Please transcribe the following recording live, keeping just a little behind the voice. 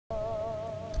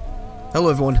Hello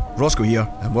everyone, Rossco here,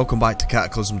 and welcome back to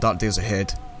Cataclysm Dark Days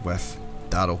Ahead with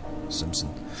Daryl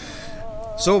Dixon.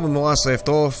 So when we last left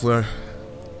off, we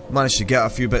managed to get a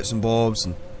few bits and bobs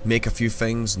and make a few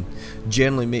things and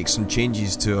generally make some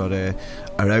changes to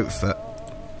our outfit.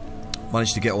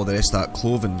 Managed to get all the rest of that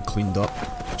clothing cleaned up,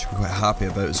 which I'm quite happy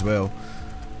about as well.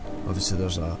 Obviously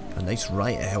there's a nice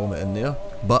riot helmet in there,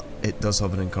 but it does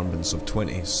have an encumbrance of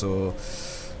 20, so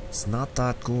it's not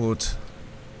that good.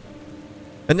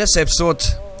 In this episode,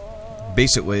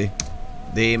 basically,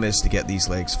 the aim is to get these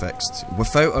legs fixed.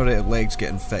 Without our legs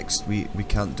getting fixed, we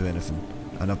can't do anything.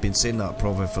 And I've been saying that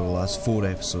probably for the last 4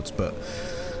 episodes, but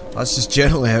that's just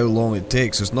generally how long it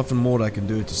takes. There's nothing more I can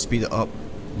do to speed it up.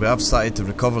 We have started to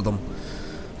recover them.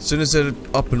 As soon as they're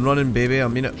up and running, baby, I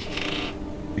mean it.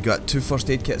 We got 2 first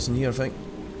aid kits in here, I think.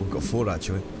 We've got 4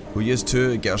 actually. We'll use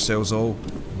 2 to get ourselves all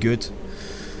good.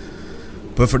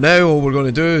 But for now, all we're going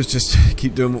to do is just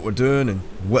keep doing what we're doing and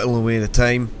whittle away the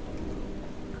time.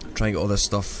 Try and get all this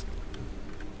stuff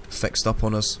fixed up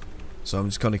on us. So I'm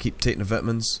just going to keep taking the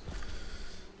vitamins.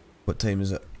 What time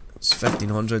is it? It's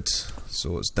 1500,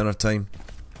 so it's dinner time.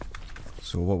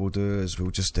 So what we'll do is we'll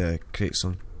just create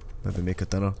some, maybe make a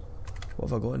dinner. What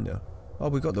have I got in there? Oh,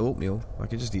 we got the oatmeal. I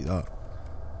could just eat that.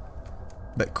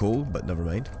 Bit cold, but never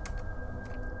mind.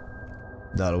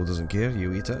 Daryl doesn't care,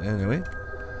 you eat it anyway.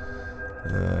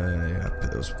 Yeah,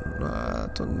 put those. Nah, I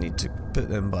don't need to put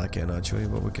them back in actually.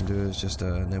 What we can do is just,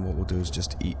 and then what we'll do is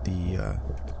just eat the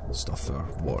stuff for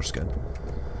our water skin.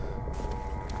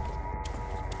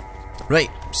 Right,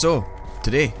 so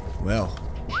today, well,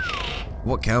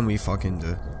 what can we fucking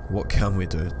do? What can we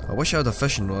do? I wish I had a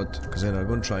fishing rod, because then I'm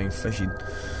going to try and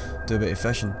do a bit of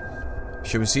fishing.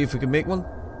 Should we see if we can make one?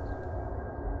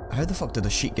 How the fuck did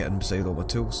a sheet get in beside all my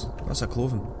tools? That's a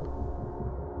clothing.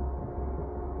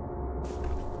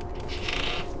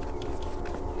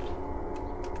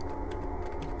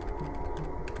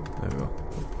 There we go.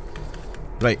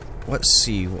 Right, let's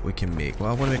see what we can make.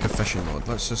 Well, I want to make a fishing rod.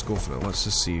 Let's just go for it. Let's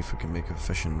just see if we can make a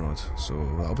fishing rod. So,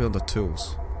 that'll be under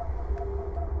tools.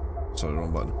 Sorry,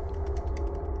 wrong button.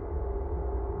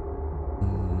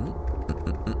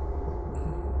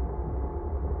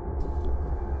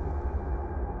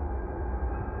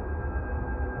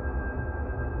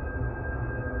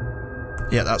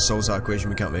 Yeah, that solves that equation.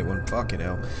 We can't make one. Fucking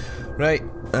hell. Right,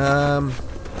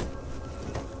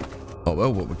 oh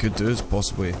well, what we could do is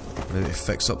possibly maybe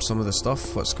fix up some of the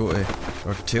stuff. Let's go to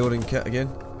our tailoring kit again.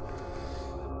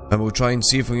 And we'll try and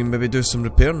see if we can maybe do some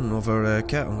repairing of our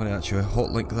kit. I'm going to actually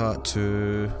hotlink that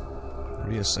to...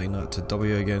 reassign that to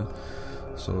W again.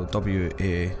 So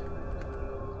WA...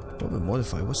 what about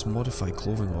modify? What's modify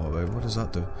clothing all about? What does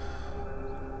that do?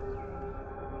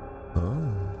 Oh.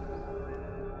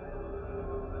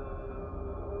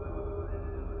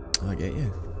 I get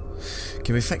you.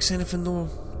 Can we fix anything though?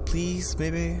 Please,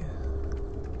 maybe?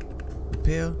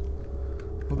 Repair?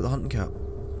 What about the hunting cap?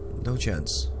 No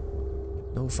chance.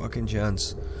 No fucking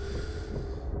chance.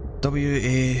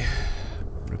 WA...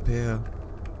 repair...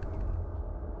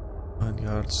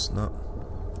 handguards, no.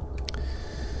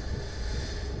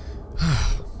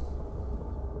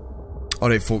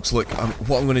 Alright folks, look,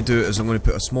 what I'm going to do is I'm going to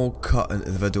put a small cut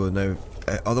into the video now.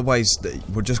 Otherwise,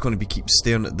 we're just going to keep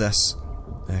staring at this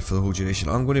for the whole duration.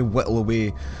 I'm going to whittle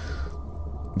away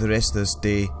the rest of this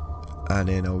day, and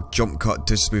then I'll jump cut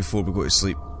just before we go to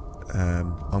sleep.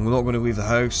 I'm not going to leave the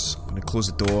house. I'm going to close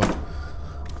the door,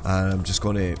 and I'm just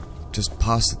going to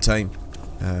pass the time.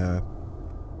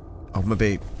 I'll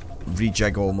maybe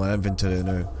rejig all my inventory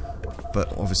now,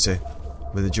 but obviously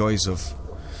with the joys of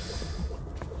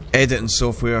editing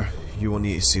software, you will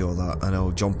need to see all that, and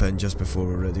I'll jump in just before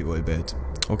we're ready to go to bed.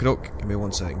 Okay, doke, give me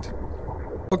 1 second.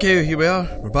 Okay, here we are,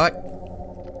 we're back.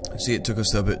 See, it took us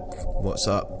to about, what's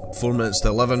that, 4 minutes to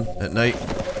 11 at night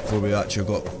before we actually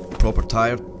got proper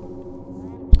tired.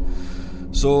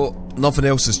 So, nothing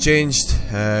else has changed.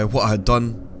 What I had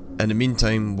done in the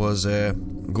meantime was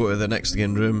go to the next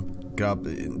again room,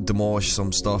 demolish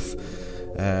some stuff.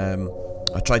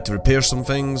 I tried to repair some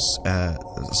things.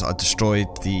 So I destroyed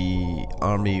the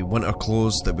army winter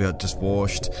clothes that we had just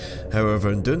washed.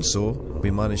 However, in doing so,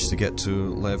 we managed to get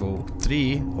to level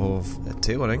 3 of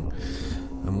tailoring.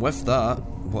 And with that,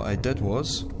 what I did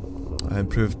was I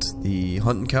improved the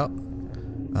hunting cap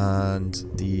and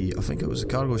the, I think it was the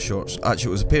cargo shorts. Actually,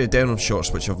 it was a pair of denim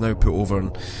shorts which I've now put over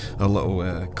in a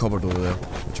little cupboard over there,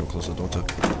 which I'll close the door to.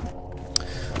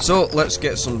 So let's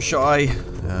get some shut eye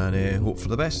and hope for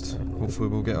the best. Hopefully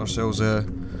we'll get ourselves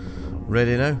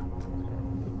ready now.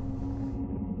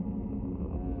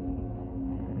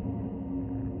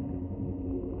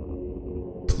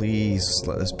 Please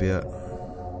let this be it.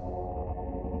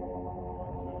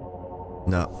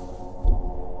 Nah.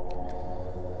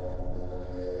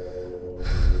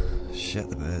 Shit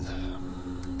the bed.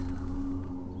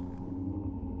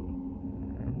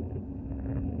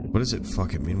 What does it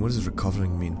fucking mean? What does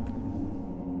recovering mean?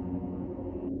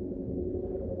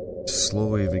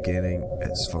 Slowly regaining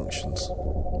its functions.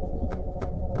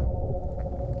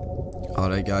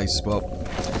 Alright guys, well,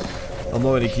 I'm not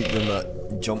going to keep doing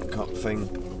that jump cut thing.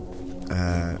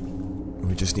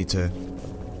 We just need to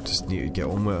get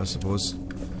on with it, I suppose.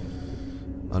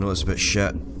 I know it's a bit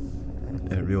shit.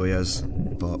 It really is,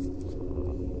 but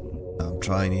I'm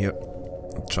trying here.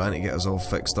 I'm trying to get us all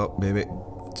fixed up, baby. It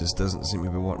just doesn't seem to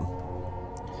be working.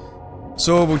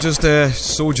 So we'll just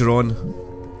soldier on.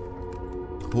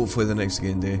 Hopefully the next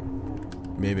game day.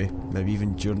 Maybe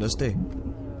even during this day.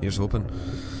 Here's hoping.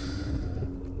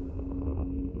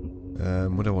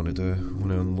 What do I want to do? I want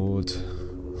to unload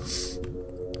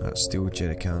that steel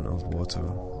jerry can of water,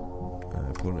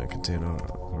 pour it in a container,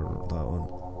 or that one.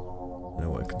 And I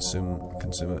want to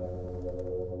consume it.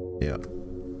 Yeah,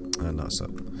 and that's it.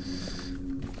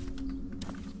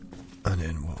 And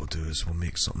then what we'll do is we'll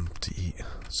make something to eat,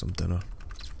 some dinner.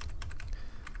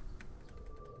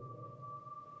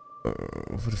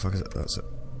 What the fuck is it? That's it.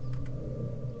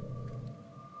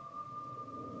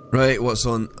 Right, what's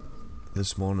on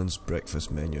this morning's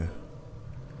breakfast menu?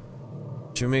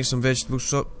 Should we make some vegetable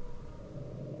soup?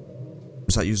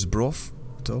 Does that use broth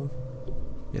at all?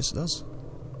 Yes, it does.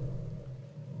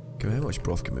 Okay, how much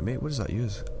broth can we make? What does that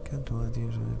use? I'm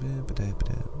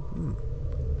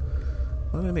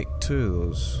gonna make 2 of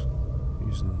those.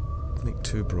 Make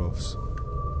 2 broths.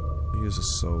 Use the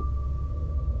salt.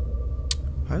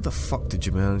 How the fuck did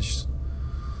you manage?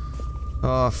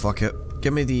 Oh, fuck it.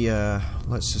 Give me the,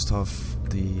 let's just have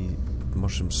the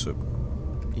mushroom soup.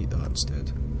 Eat that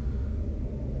instead.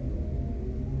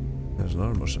 There's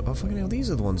another mushroom. Oh, fucking hell, these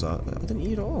are the ones I didn't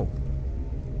eat at all.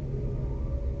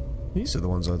 These are the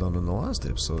ones I done in the last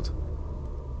episode.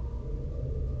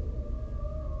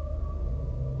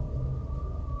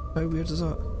 How weird is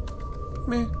that?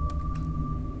 Meh.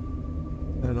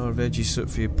 Another veggie soup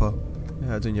for you, pa.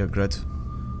 Yeah, doing your grid.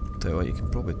 Tell you what, you can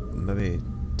probably maybe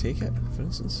take it, for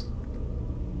instance.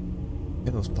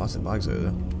 Get those plastic bags out of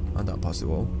there. And that plastic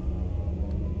wall.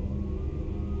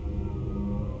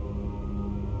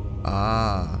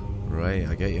 Ah, right,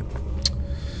 I get you.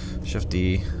 Shift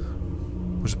D.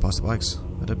 Where's the plastic bags?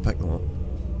 I did pick them up.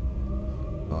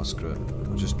 Oh, screw it.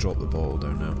 I'll just drop the bottle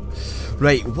down now.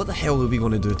 Right, what the hell are we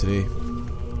going to do today?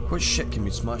 What shit can we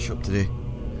smash up today?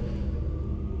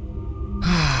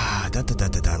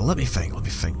 Let me think. What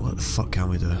the fuck can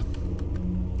we do?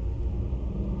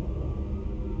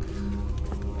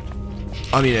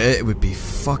 I mean, it would be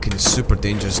fucking super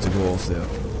dangerous to go off there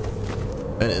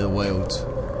into the wild.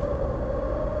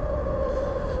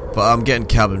 But I'm getting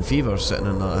cabin fever sitting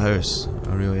in that house.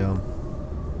 I really am.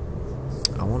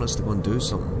 I want us to go and do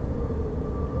something.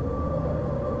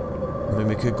 I mean,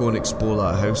 we could go and explore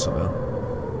that house somewhere.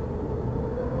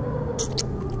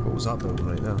 What was that building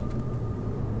right there?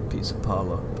 Pizza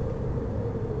parlour.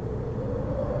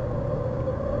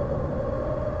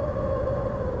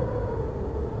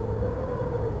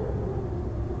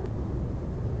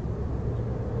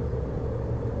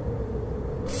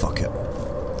 Fuck it.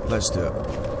 Let's do it.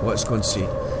 Let's go and see.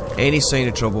 Any sign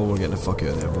of trouble, we're getting the fuck out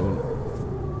of there.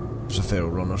 There's a feral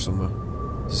runner somewhere.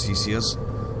 Does he see us?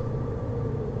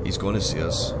 He's going to see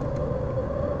us.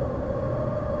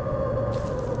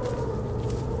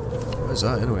 What is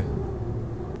that anyway?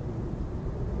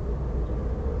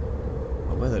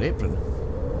 A leather apron.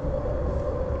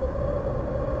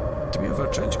 Do we have our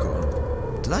trench coat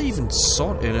on? Did I even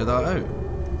sort any of that out?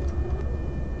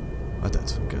 I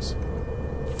did, I guess.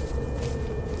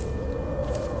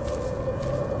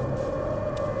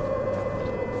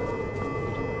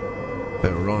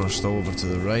 Bit of runner still over to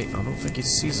the right. I don't think he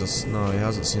sees us. No, he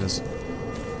hasn't seen us.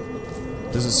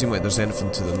 Doesn't seem like there's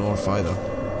anything to the north either.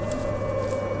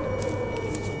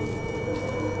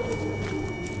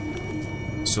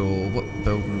 So, what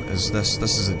building is this?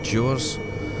 This is a Jeweler's.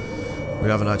 We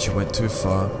haven't actually went too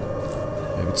far.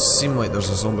 It would seem like there's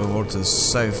a zombie horde to the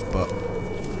south, but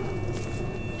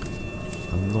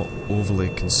I'm not overly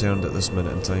concerned at this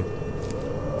minute in time.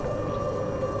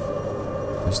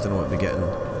 I just don't want to be getting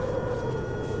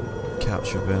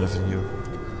captured by anything here.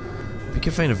 We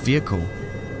can find a vehicle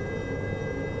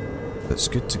that's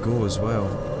good to go as well.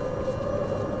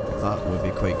 That would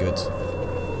be quite good.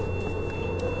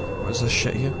 What is this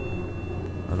shit here?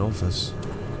 An office.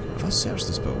 Have I searched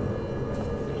this building?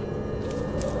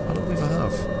 I don't believe I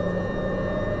have.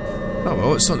 Oh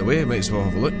well, it's on the way, might as well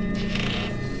have a look.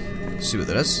 See what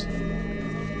there is.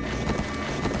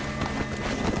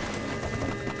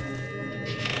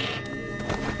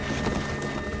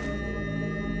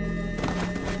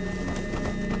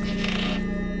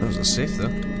 a safe there.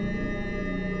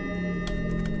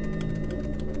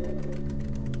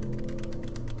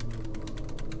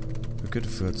 We could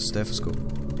have had a stethoscope.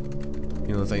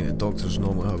 You know, the thing that doctors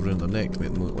normally have around their neck to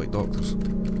make them look like doctors.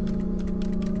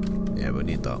 Yeah, we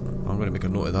need that. I'm going to make a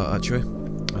note of that actually.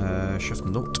 Shift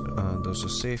note, and there's a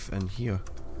safe in here.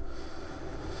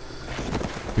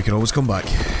 We can always come back.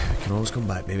 We can always come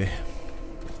back, baby.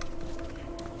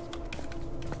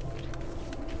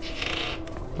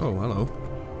 Oh, hello.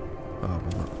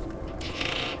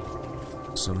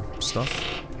 Some stuff.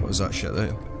 What is that shit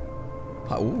there?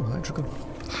 Oh, hydrogen.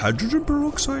 Hydrogen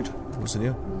peroxide. What's in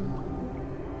here?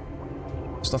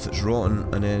 Stuff that's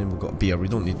rotten, and then we've got beer. We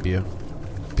don't need beer.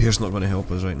 Beer's not going to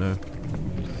help us right now.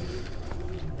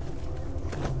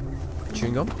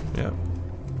 Chewing gum? Yeah.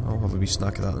 I'll have a wee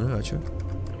snack of that now, actually.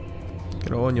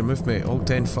 Get on your move, mate. All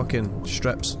 10 fucking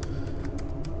strips.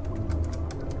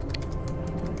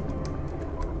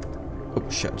 Oh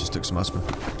shit, I just took some aspirin.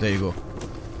 There you go.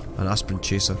 An aspirin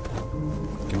chaser.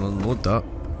 Can unload that.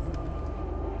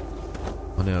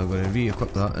 And then I'm going to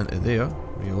re-equip that into there.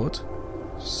 Reload.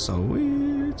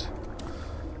 Sweet.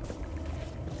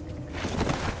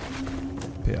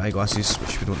 Pair of eyeglasses,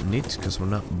 which we don't need because we're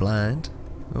not blind.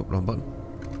 Oh, wrong button.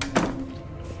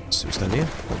 Let's see what's down here.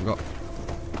 What we got?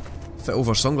 Fit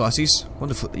over sunglasses.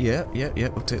 Wonderful. Yeah,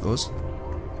 we'll take those.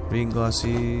 Reading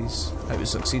glasses. How to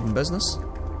succeed in business.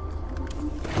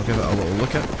 I'll give it a little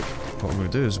look at. What I'm going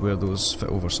to do is wear those fit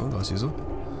over sunglasses though.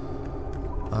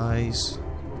 Eyes.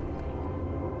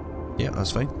 Yeah,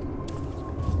 that's fine.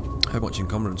 How much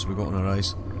encumbrance have we got on our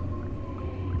eyes?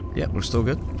 Yeah, we're still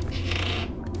good.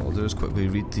 What I'll do is quickly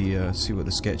read the, see what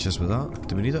the sketch is with that.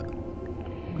 Do we need it?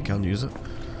 We can use it.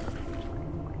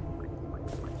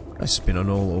 This has been a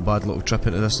little bad little trip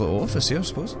into this little office here, I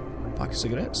suppose. Pack of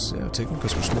cigarettes. Yeah, I'll take them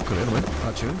because we're smoking anyway.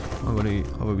 Actually, I'm going to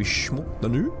have a wee smoke the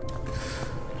new.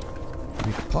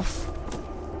 Wee puff.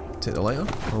 Take the lighter.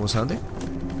 Always handy.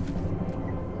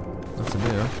 Nothing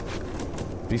there.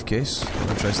 Briefcase. I'm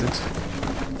interested.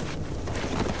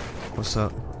 What's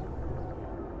that?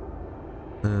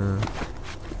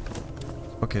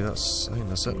 Okay, that's. I think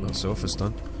that's it. That's the office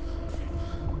done.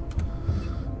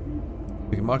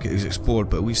 We can mark it as explored,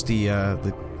 but at least the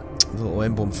little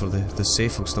emblem for the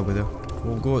safe will still be there.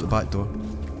 We'll go out the back door.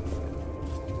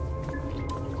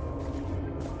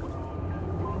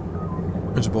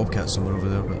 There's a bobcat somewhere over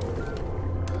there, but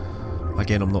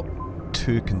again, I'm not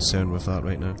too concerned with that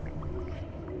right now.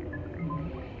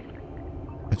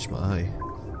 Itch my eye.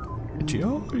 Itchy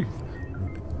eye.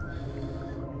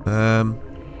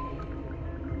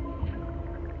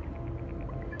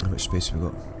 How much space have we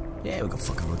got? Yeah, we've got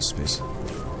fucking loads of space.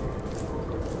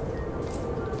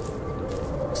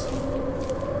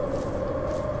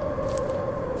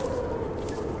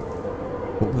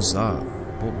 What was that?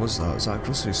 What was that? Is that a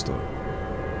grocery store?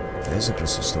 It is a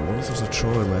grocery store. I wonder if there's a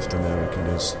trolley left in there we can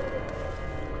use.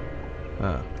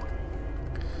 Ah.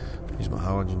 Use my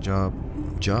halogen jar.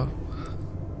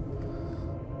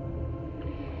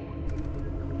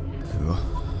 There we go.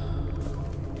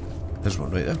 There's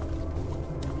one right there.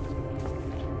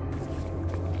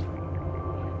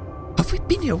 Have we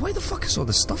been here? Why the fuck is all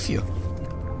this stuff here?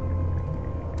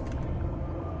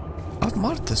 I've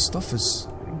marked this stuff as...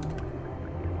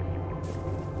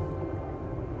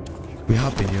 We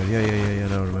have been here, yeah,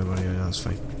 now I remember, yeah, that's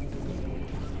fine.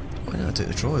 Why didn't I take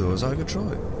the trolley though? Is that a good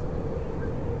trolley?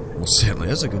 Well, certainly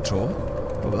is a good trolley.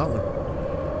 What about that one?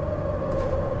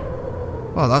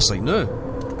 Oh, that's like new.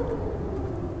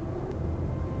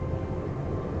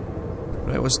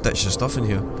 Right, let's ditch the stuff in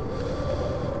here.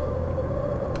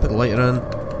 Put the lighter in.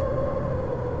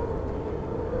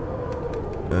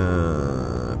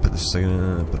 Put this thing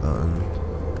in, put that in.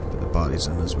 Put the batteries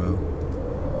in as well.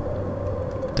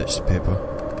 Ditch the paper.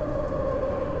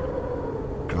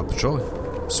 Grab the trolley.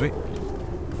 Sweet.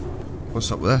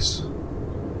 What's up with this?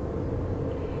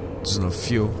 Doesn't have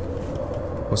fuel.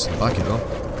 What's in the back of it all?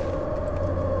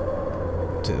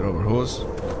 Take the rubber hose. I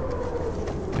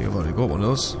think I've already got one of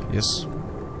those. Yes.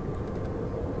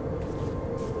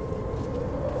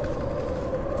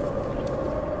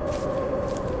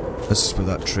 This is where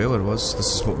that trailer was.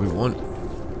 This is what we want.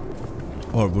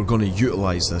 Or we're going to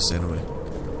utilise this anyway.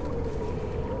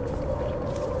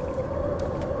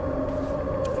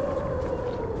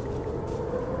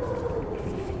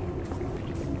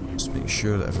 Just make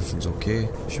sure that everything's okay.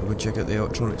 Should we go check out the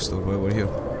electronics store while we're here?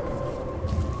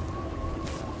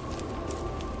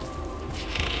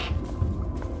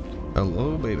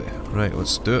 Hello, baby. Right,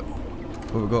 let's do it.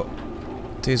 What we got?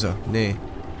 Taser. Nay.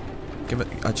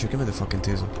 Actually, give me the fucking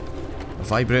taser. A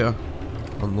vibrator.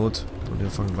 Unload. Don't need a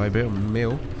fucking vibrator.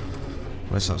 Mail.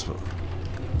 Unless that's what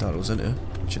Daryl's into.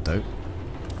 Which I doubt.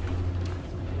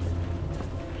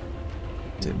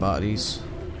 Take batteries.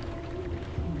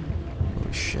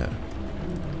 Holy shit.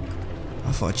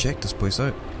 I thought I checked this place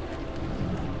out.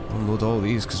 Unload all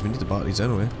these because we need the batteries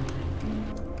anyway.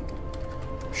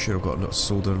 Sure I've got enough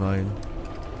solder and iron.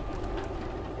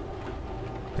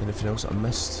 Anything else that I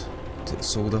missed? Take the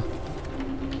solder.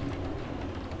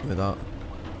 Give me that.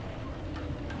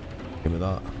 Give me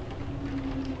that.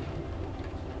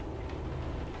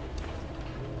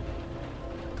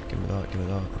 Give me that, give me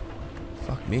that.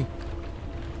 Fuck me.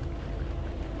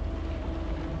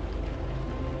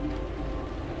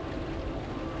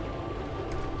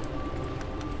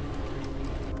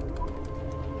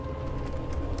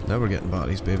 Now we're getting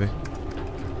batteries, baby.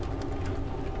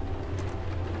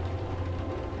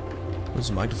 What does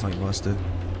the magnifying glass do?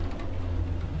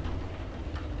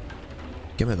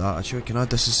 Give me that. Actually, can I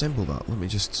disassemble that? Let me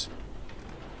just...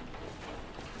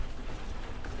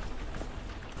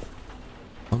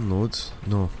 Unload?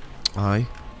 No. Aye.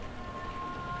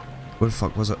 Where the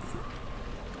fuck was it?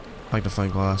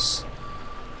 Magnifying glass.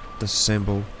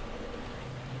 Disassemble.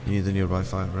 You need the nearby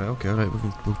fire. Right, okay, alright,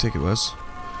 we'll take it with us.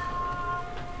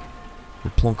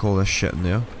 We'll plonk all this shit in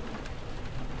there.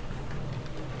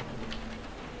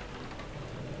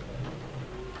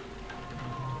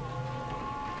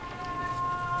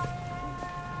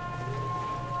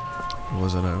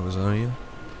 Was I now? Was I here?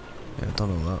 Yeah, I've done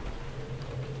all that.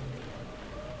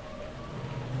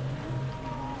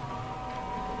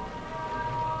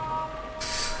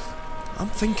 I'm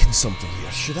thinking something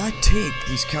here. Should I take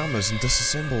these cameras and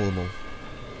disassemble them all?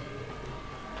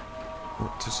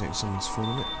 Oh, 2 seconds, someone's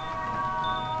phoning it.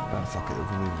 Ah, fuck it, we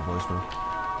can leave the voicemail.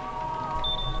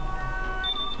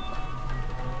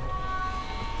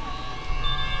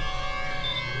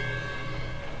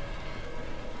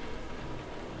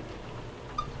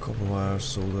 Copper wire,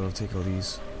 solder, I'll take all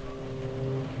these.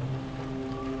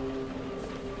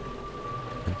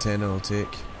 Antenna I'll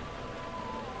take.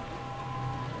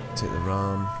 Take the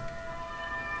RAM.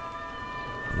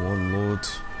 One load.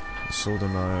 The solder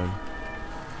and iron.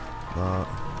 That.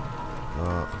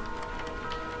 That.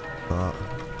 That.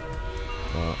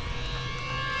 That.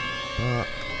 That.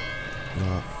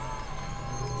 That.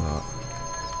 That.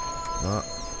 That.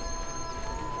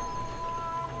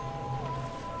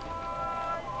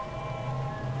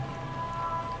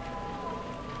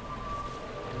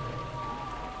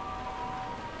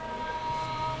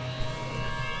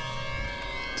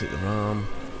 Take the RAM.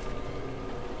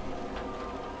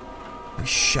 Oh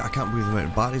shit, I can't believe the amount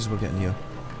of batteries we're getting here.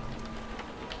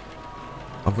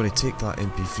 I'm going to take that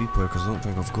MP3 player because I don't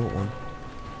think I've got one.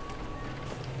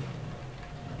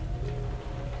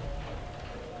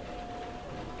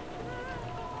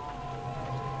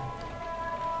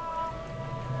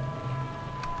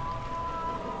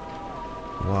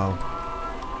 Wow.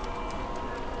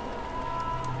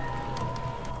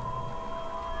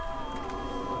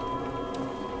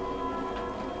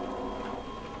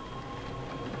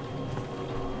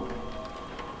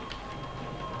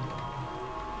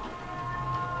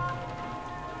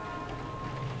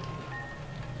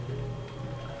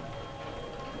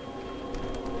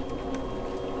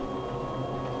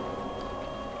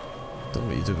 Don't know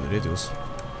what you do with the radios.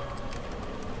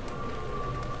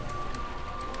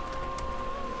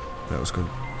 Right, I was going...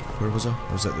 Where was I?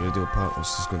 I was at the radio part. I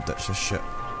was just going to ditch this shit.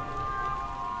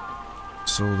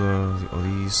 Solder, all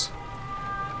these.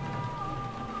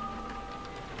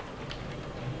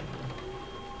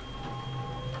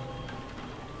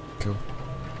 Cool.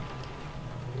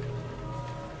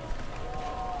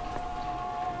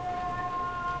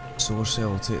 Solar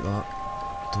cell, I'll take that.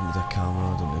 Don't need a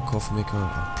camera, don't need a coffee maker.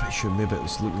 I'm pretty sure maybe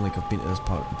it's looking like I've been to this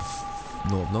part.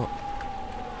 No, I've not.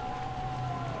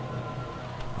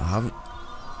 I haven't.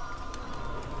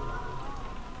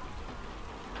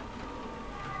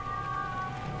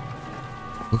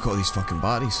 Look at all these fucking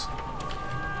batteries.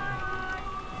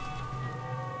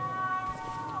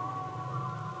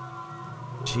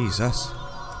 Jesus.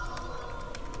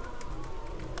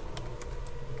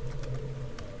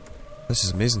 This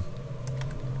is amazing.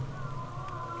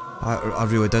 I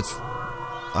really did.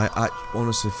 I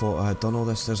honestly thought I had done all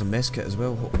this. There's a mess kit as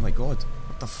well. Oh my god.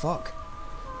 What the fuck?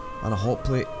 And a hot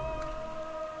plate.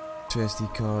 2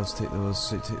 SD cards. Take those.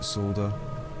 Take the solder.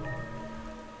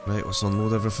 Right, let's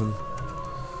unload everything.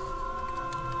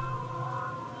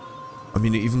 I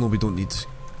mean, even though we don't need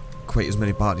quite as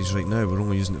many batteries right now, we're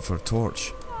only using it for a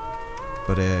torch.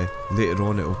 But later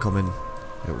on it'll come in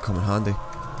handy.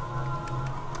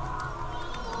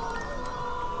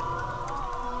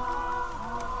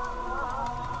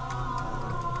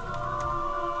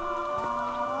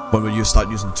 When you start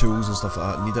using tools and stuff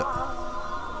like that, need it.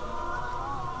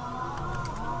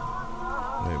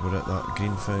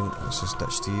 green thing. Let's just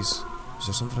ditch these. Is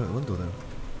there something out the window there?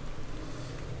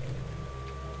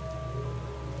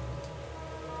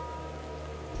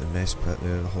 The mess pit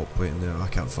there, the hot plate in there. I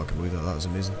can't fucking believe that. That was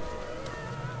amazing.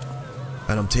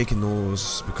 And I'm taking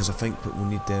those because I think that we'll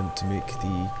need them to make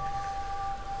the...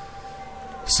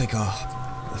 It's like a...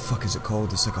 What the fuck is it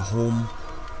called? It's like a home...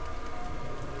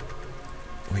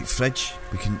 Like fridge.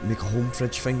 We can make a home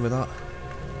fridge thing with that.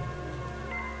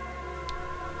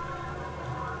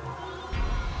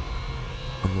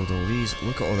 Unload all these.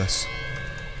 Look at all this.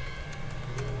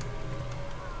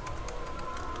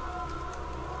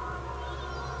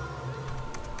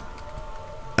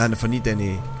 And if I need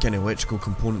any kind of electrical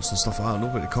components and stuff like that, I know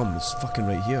where to come. It's fucking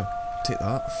right here. Take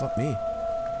that. Fuck me.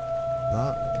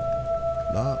 That.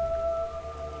 That.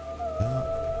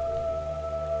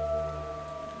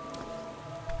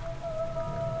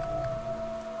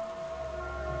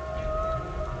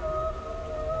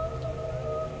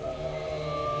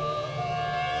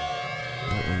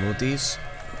 Unload these.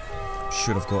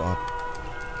 Sure, I've got a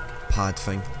pad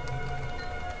thing.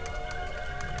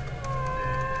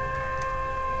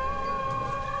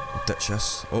 Ditch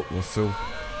this. Oh, we're full.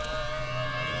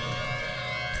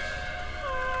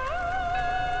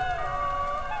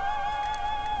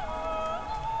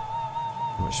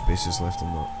 How much space is left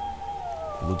on that?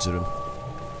 Loads of room.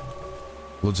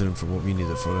 Loads of room for what we need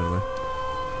it for anyway.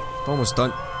 Almost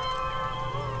done.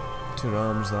 2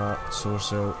 rams, that, solar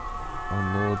cell,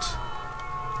 unload,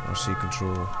 RC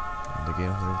control, and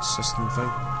again the old system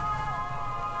thing.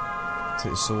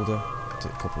 Take the solder,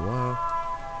 take the copper wire.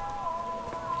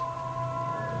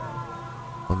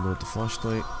 Unload the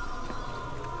flashlight.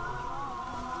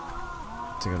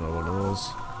 Take another one of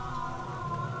those.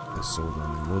 Let's solder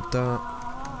and unload that.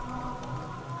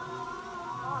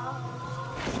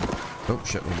 Oh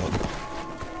shit, one button.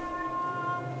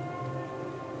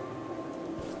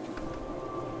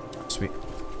 Sweet.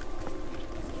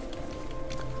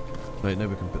 Right, now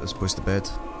we can put this place to bed.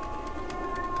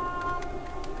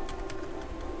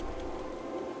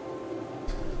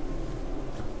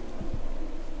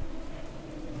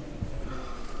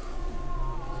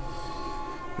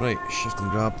 Right, shift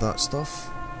and grab that stuff.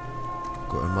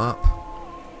 Go to map.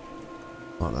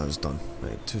 Oh, that is done.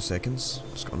 Right, 2 seconds.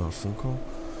 Just got another phone call.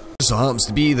 It so happens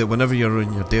to be that whenever you're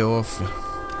on your day off, you're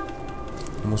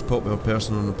the most popular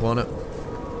person on the planet.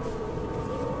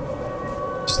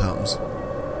 Just happens.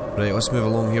 Right, let's move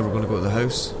along here. We're going to go to the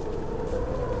house.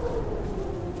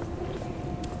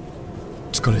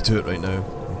 Just going to do it right now.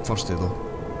 First day though.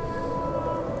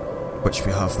 Which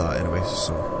we have that anyway,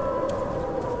 so...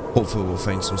 Hopefully we'll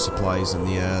find some supplies in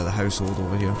the household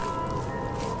over here.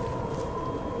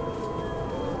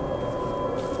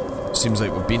 Seems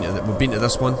like we've been to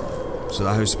this one, so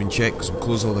that house has been checked because we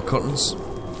closed all the curtains.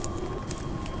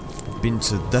 We've been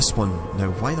to this one.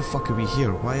 Now why the fuck are we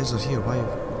here? Why is it here? Why?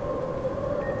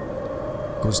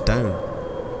 Goes down.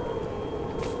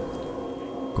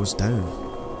 Goes down.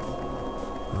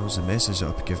 That was a message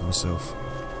that I could give myself.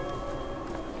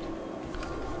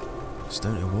 It's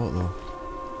down to what though?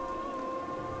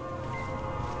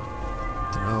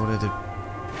 Already.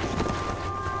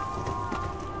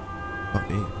 Fuck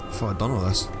me. I thought I'd done all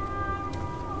this.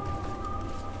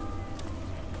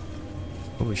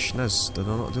 Holy schniz, did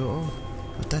I not do it all?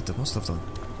 I did, I must have done.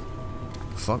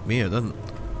 Fuck me, I didn't.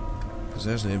 Because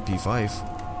there's an MP5.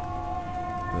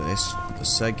 This, the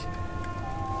SIG.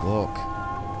 Block.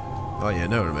 Oh yeah,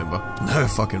 now I remember. Now I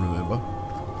fucking remember.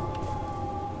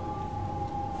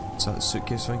 Is that the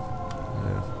suitcase thing?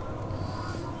 Yeah.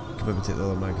 Maybe take the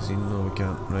other magazine. No, we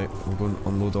can't. Right, we'll go and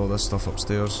unload all this stuff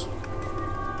upstairs.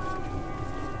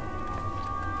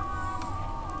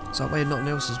 Is that why nothing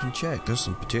else has been checked? There's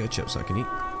some potato chips I can eat.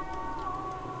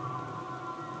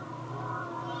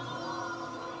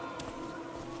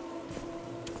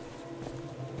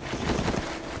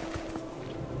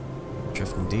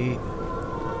 Shift and D.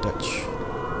 Ditch.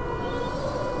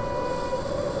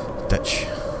 Ditch.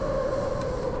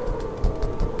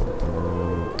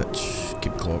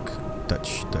 Keep clock.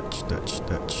 Ditch, ditch, ditch,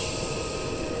 ditch.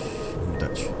 And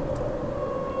ditch.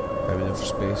 Everything for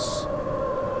space.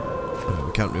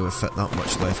 We can't really fit that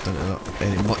much left into that.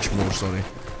 Any much more, sorry.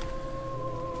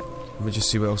 Let me just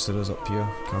see what else there is up here.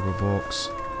 Cardboard box.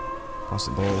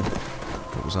 Plastic bottle.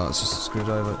 What was that? It's just a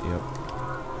screwdriver? Yep.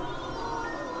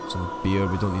 Some beer.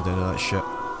 We don't need any of that shit.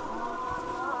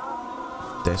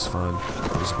 Desk fan.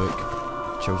 There's a book.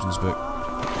 Children's book.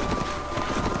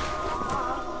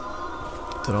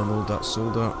 Did I unload that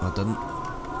solder? I didn't.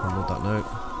 Unload that now.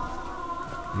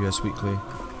 US Weekly.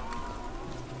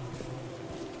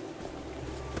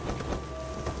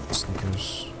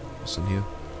 Sneakers. What's in here?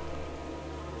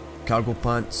 Cargo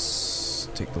pants.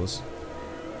 take those.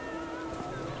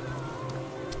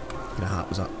 What kind of hat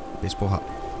was that? Baseball hat.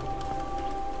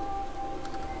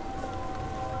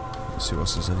 Let's see what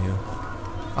else is in here.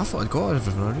 I thought I'd got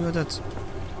everything, I knew I did.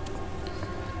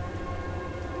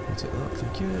 I'll take that,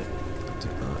 thank you. I'll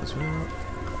take that as well.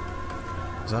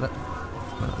 Is that it?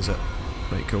 That is it.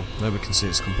 Right, cool. Now we can see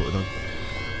it's completely done.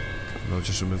 And I'll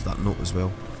just remove that note as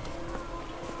well.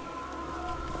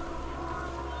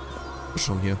 What's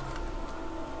wrong here?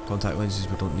 Contact lenses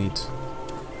we don't need.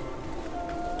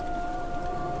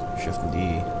 Shift and D.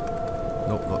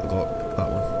 Nope, not the Glock. That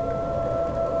one.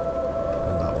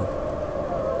 And that one.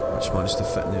 Which managed to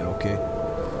fit in there okay.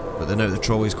 But then now the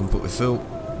trolley's completely full.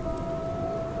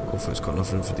 Hopefully it's got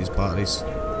enough room for these batteries.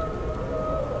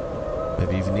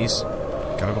 Maybe even these.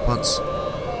 Cargo pants.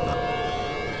 Nah.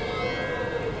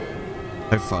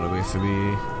 How far away from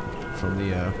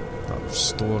the that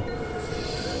store?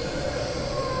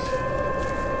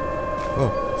 Oh,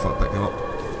 I thought I picked them up.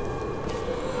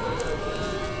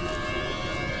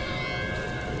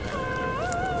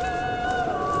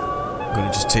 I'm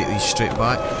gonna just take these straight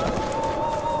back.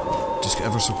 Just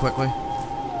ever so quickly.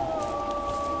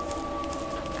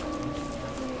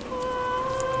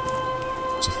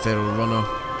 It's a feral runner.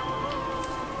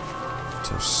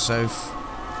 To our south.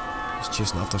 He's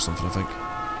chasing after something, I think.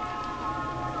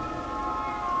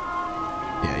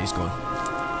 Yeah, he's gone.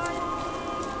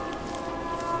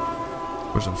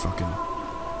 Where's our fucking...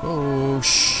 Oh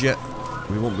shit.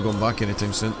 We won't be going back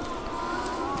anytime soon.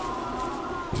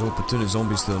 There's all platoon of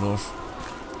zombies to the north.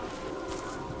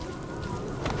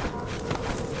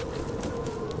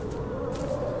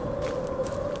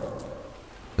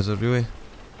 Is it really?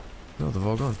 No, they've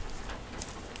all gone.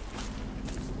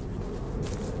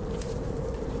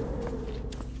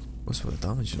 What's for the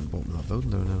damage in the bottom of that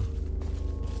building down now?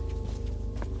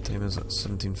 Time is at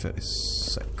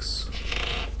 17:56.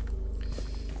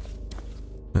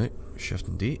 Right, shift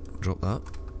and D, drop that.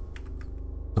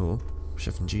 Oh,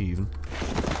 shift and G even.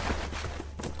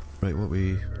 Right, what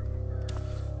we...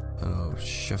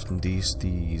 shift and D,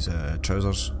 these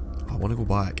trousers. I want to go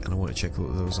back and I want to check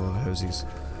out those other houses.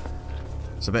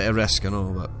 It's a bit of risk, I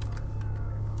know, but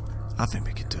I think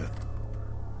we can do it.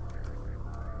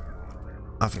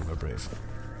 I think we're brave.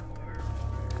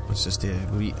 Let's just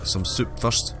we'll eat some soup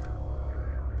first.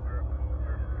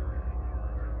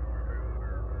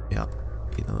 Yeah,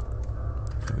 eat that.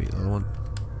 We'll eat the other one.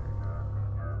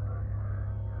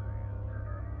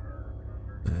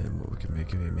 And what we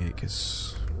can make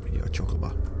is eat a chocolate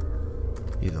bar.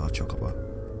 Eat a chocolate bar.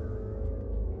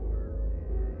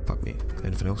 Fuck me.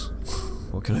 Anything else?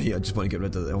 What can I eat? I just want to get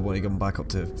rid of it. I want to get them back up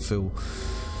to full.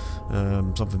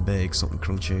 Something big, something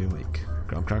crunchy, like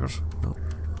graham crackers. No.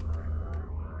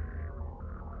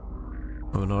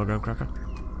 Oh, another graham cracker?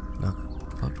 Nah.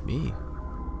 Fuck me.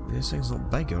 This thing's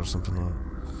not big or something like that.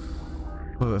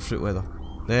 What about fruit leather?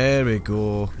 There we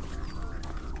go.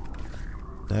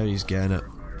 Now he's getting it.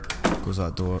 Goes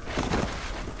that door.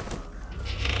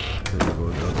 There we go,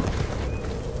 the other door.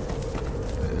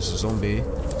 Right, there's a zombie.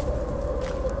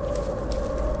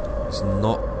 He's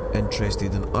not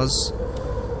interested in us.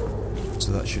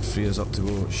 So that should free us up to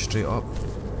go straight up.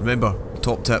 Remember,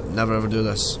 top tip, never ever do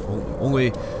this.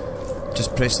 Only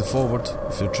just press the forward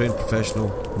if you're a trained professional,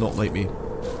 not like me.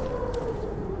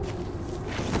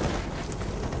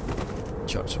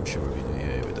 Church, I'm sure we did.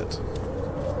 Yeah, we did. I'm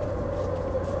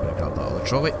gonna grab that other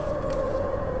trolley.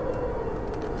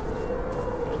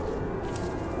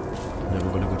 And then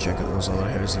we're gonna go check out those other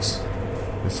houses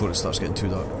before it starts getting too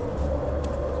dark.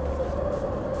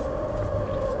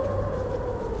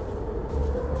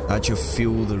 I actually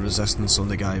feel the resistance on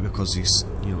the guy because he's,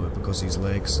 because he's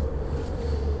legs.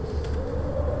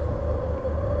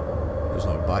 There's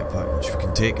another backpack which we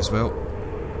can take as well.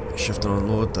 Shift and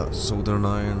unload that soldering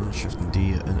iron. Shift and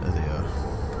D into there.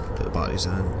 Put the batteries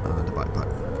in and the backpack.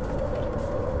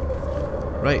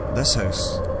 Right, this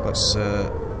house. What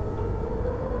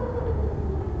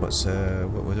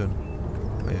are we doing?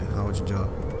 Oh yeah, halogen jar.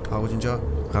 Halogen jar?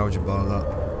 Halogen bar that.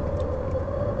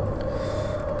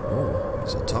 Oh.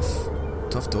 It's a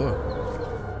tough door.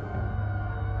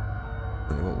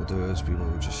 And what we'll do is we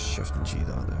will just shift and G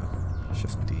that there.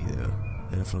 Shift and D there.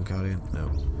 Anything I'm carrying?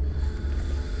 No.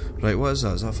 Right, what is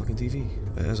that? Is that a fucking TV?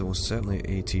 It is almost certainly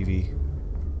a TV.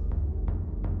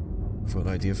 I've got an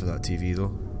idea for that TV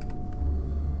though.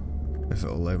 If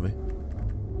it'll allow me.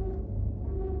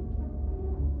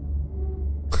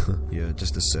 Yeah,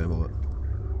 just disassemble it.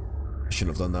 I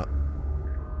shouldn't have done that.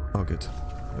 Oh good.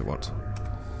 It worked.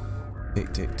 Take.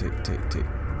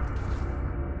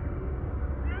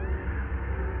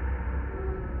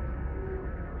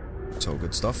 It's all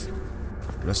good stuff.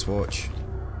 Wristwatch.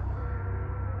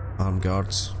 Armed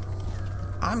guards.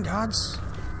 Armed guards!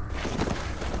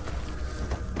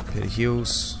 Pair of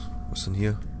heels. What's in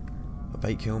here? A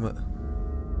bike helmet.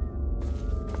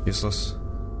 Useless.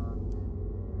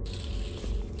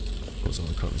 Close all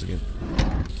the curtains again.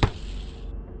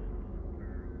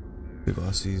 Big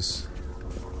glasses.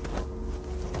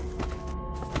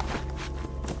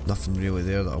 Nothing really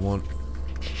there that I want.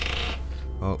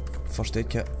 Oh, first aid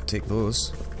kit. Take those.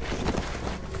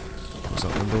 What's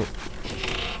that window?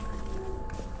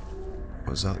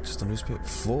 What's that? Just a newspaper?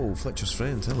 Whoa, Fletcher's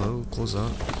friend. Hello. Close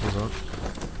that. Close that.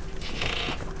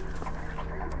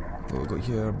 What we got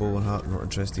here? Bowler hat. Not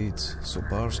interested. Soap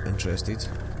bars. Interested.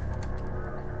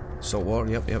 Salt water.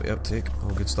 Yep. Take.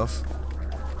 All good stuff.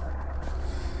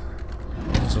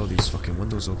 There's all these fucking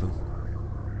windows open.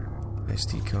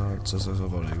 SD card. Scissors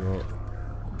I've already got.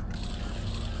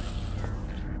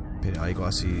 Pair of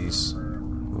eyeglasses.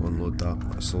 We'll unload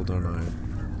that. A solder now.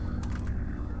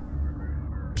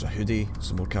 There's a hoodie.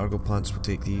 Some more cargo pants. We'll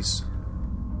take these.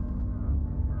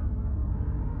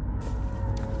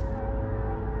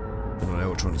 An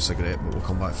electronic cigarette, but we'll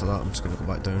come back for that. I'm just going to go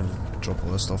back down and drop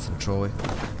all this stuff in the trolley.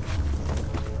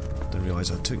 Didn't realise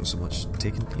I took so much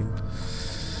taking even.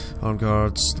 Arm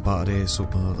guards, the battery,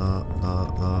 soap, that.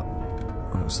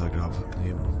 What else did I grab?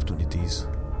 Don't need these.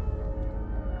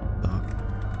 That.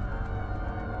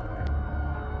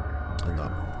 And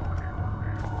that.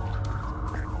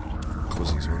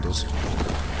 Close these windows. And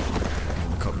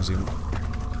the curtains even.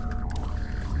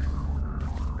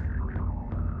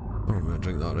 Oh, I'm gonna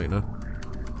drink that right now.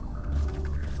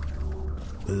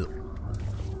 Ugh.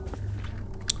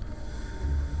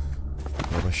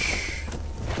 Rubbish.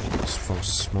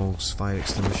 Small fire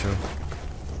extinguisher.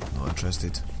 Not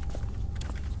interested.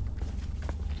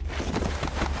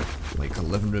 Like a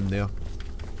living room there.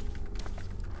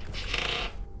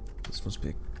 This must be.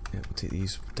 Yeah, we'll take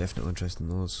these. Definitely interested in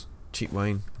those. Cheap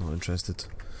wine. Not interested.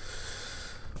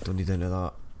 Don't need any of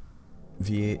that.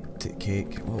 V8. Take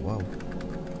cake. Oh wow.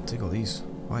 Take all these.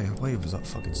 Why was that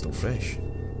fucking still fresh?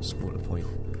 That's more the point.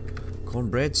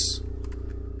 Cornbreads.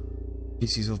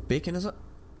 Pieces of bacon, is it?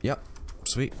 Yep.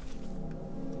 Sweet.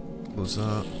 Close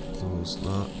that. Close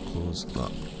that. Close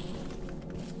that.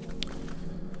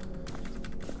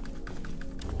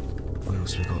 What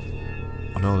else we got?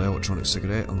 Another electronic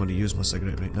cigarette. I'm going to use my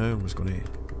cigarette right now. I'm just going to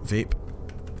vape.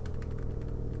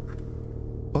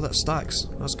 Oh, that stacks.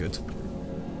 That's good.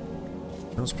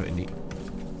 That's pretty neat.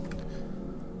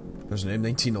 There's an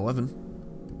M1911.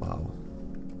 Wow.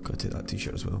 Gotta take that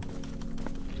t-shirt as well.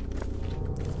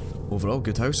 Overall,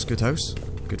 good house, good house.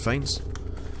 Good finds.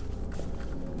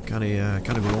 Can't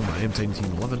go wrong with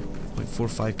M1911.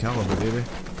 .45 caliber, baby.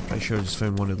 Pretty sure I just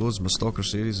found one of those in my Stalker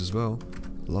series as well.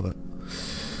 Love it.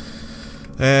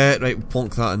 Right,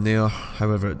 plonk that in there.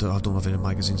 However, I don't have any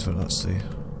magazines for that,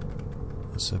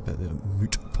 that's a bit of a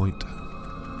moot point.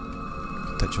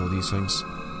 Ditch all these things.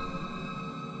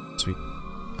 Sweet.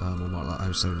 We'll mark that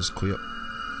house down as clear.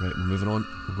 Right, we're moving on.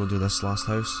 We're going to do this last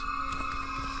house.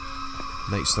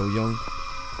 Night's still young.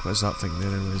 What is that thing there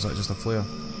anyway? Is that just a flare?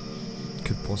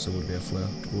 Could possibly be a flare.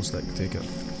 Glow stick, take it.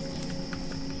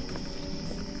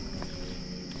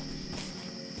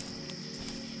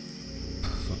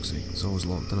 Fuck's sake, it's always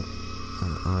locked, isn't it?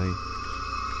 And I.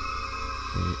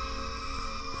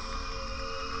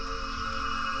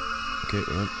 Okay,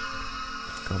 right.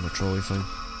 Got my trolley thing.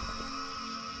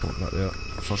 Put that there.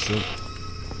 First room.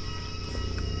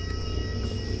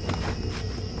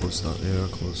 Close that there,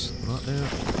 close that there.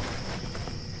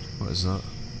 What is that?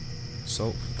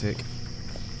 Soap, take.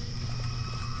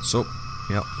 Soap,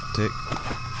 yep, take.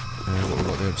 What we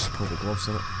got there, just probably gloves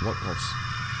in it. What gloves?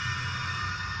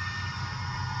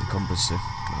 Incumbency.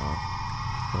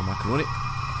 Well, macaroni.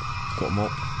 Got them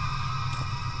all.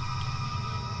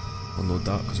 I'll load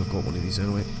that because I've got one of these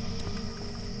anyway.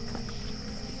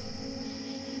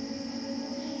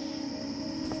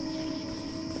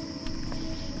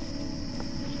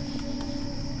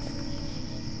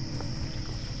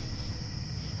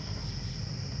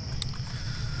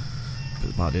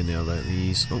 That in there, like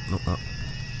these. Oh, not that.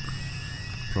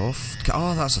 Broth.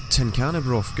 Oh, that's a tin can of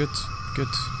broth. Good.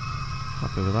 Good.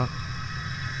 Happy with that.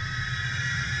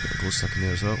 Bit of glow stick in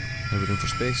there as well. How are we doing for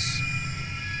space?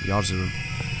 Yards of room.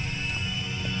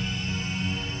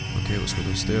 Okay, let's go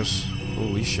downstairs.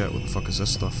 Holy shit, what the fuck is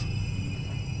this stuff?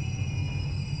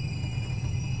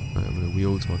 Right, I'm gonna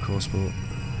wield my crossbow.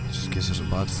 Just in case there's a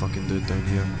bad fucking dude down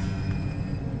here.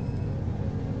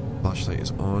 Flashlight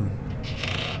is on.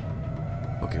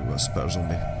 Okay, we've got a spitter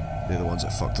zombie. They're the ones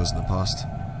that fucked us in the past.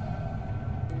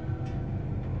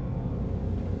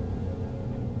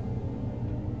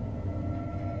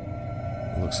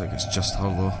 It looks like it's just her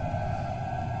though.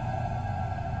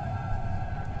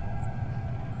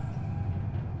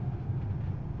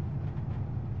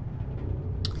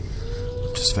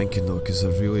 Just thinking though, because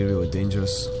they're really, really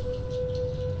dangerous.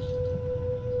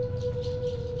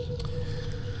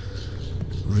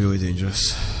 Really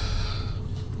dangerous.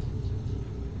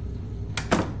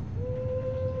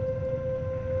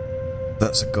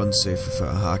 That's a gun safe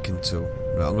without a hacking tool.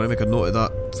 Right, I'm going to make a note of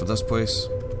that for this place.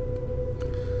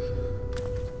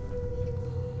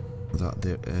 That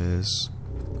there is...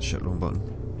 Shit, wrong button.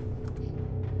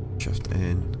 Shift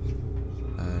N.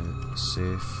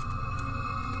 Safe.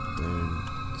 Down.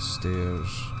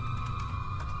 Stairs.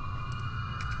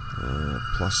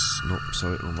 Plus... Nope,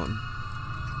 sorry, wrong button.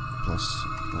 Plus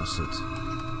acid.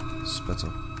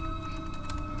 Spitter.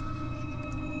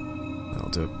 That'll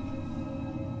do it.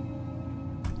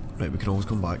 Right, we can always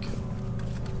come back.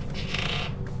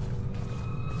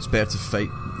 It's better to fight,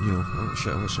 you know. Oh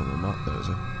shit, I got something on that. There is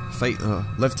a fight.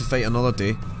 Live to fight another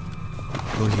day.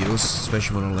 No heroes,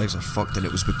 especially when our legs are fucked, and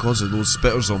it was because of those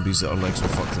spitter zombies that our legs were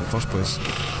fucked in the first place.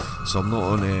 So I'm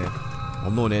not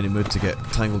in any mood to get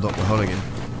tangled up with her again.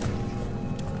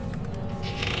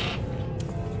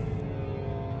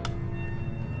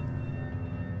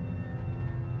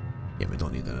 Yeah, we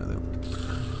don't need any of them.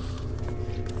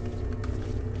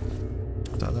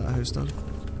 Is that house done?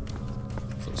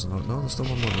 No, there's still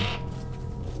one more room.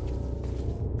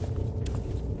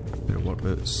 Bit of work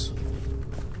boots.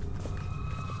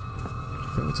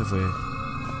 Relatively.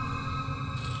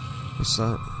 What's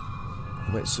that?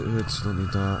 Wetsuit hood, don't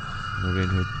need that. My rain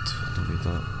hood, don't need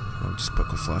that. I'll just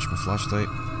quickly flash my flashlight.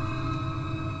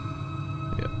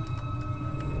 Yep.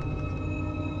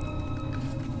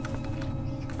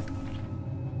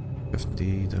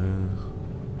 $50 down.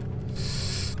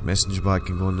 Messenger bag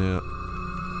can go in there.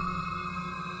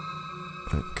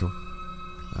 Right, cool.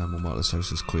 And we'll mark this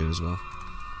house as clear as well.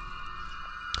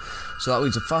 So that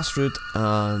leads a fast food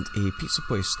and a pizza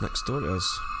place next door to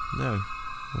us. Now,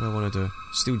 what do I want to do?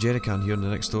 Steel jerry can here in the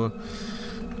next door.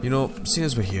 You know, seeing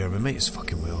as we're here, we might as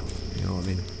fucking well. You know what I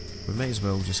mean? We might as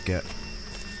well just get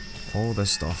all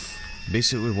this stuff.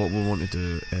 Basically what we want to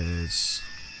do is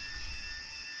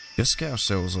just get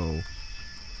ourselves all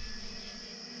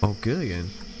good again.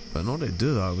 But in order to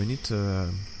do that, we need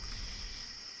to...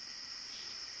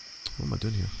 what am I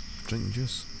doing here? Drinking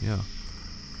juice? Yeah.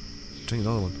 Drink the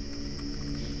other one.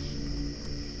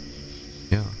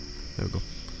 Yeah, there we go.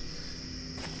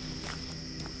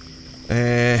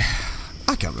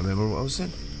 I can't remember what I was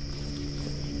saying.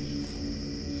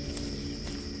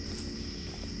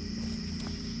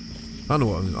 I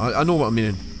know what I'm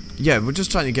meaning. Yeah, we're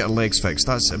just trying to get our legs fixed.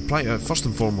 That's first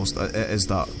and foremost. It is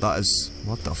that. That is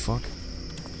what the fuck.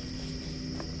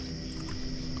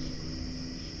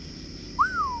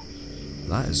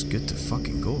 That is good to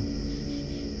fucking go.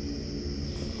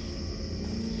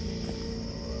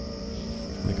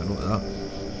 Make a note of that.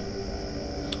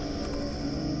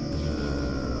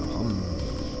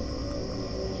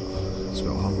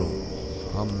 Spell hum wrong.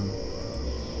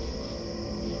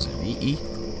 Is it E-E?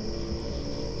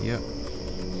 Yeah.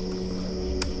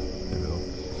 There we go.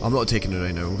 I'm not taking it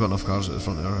right now. We've got enough cars at the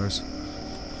front of our house.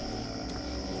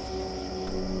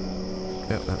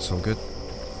 Yep, that's all good.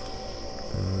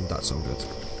 And that's all good.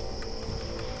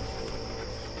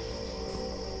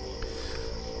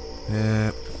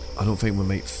 I don't think we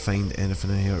might find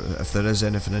anything in here. If there is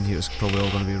anything in here, it's probably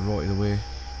all going to be rotted away.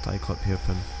 Die clip,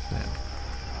 hairpin. Yeah.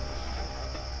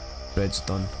 Bread's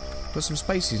done. Got some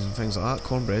spices and things like that.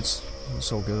 Cornbreads.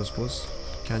 That's all good, I suppose.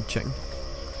 Canned chicken.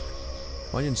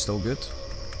 Onion's still good.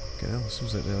 Okay, well,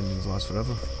 seems like the onions last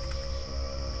forever.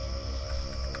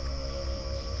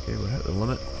 Okay, we're hit the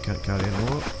limit. Can't carry any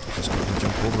more. Just got to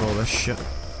jump over all this shit.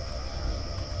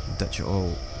 Ditch it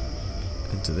all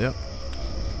into there.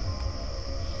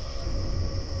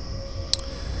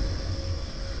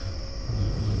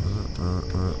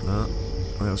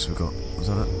 What else have we got? Was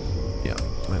that it? Yeah,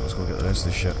 right, let's go get the rest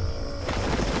of this shit.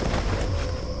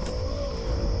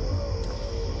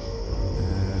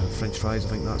 French fries, I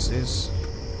think that says.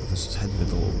 This is hidden with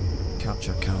the little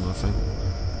capture camera thing.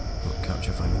 Not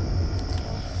capture thing.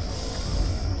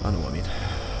 I know what I mean.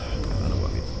 I know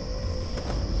what I mean.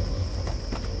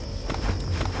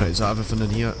 Right, is that everything in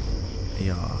here?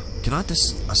 Yeah. Can I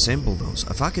disassemble those?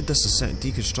 If I could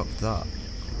deconstruct that.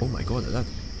 Oh my god, it did.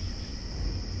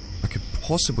 I could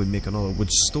possibly make another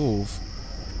wood stove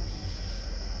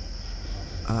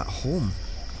at home.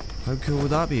 How cool would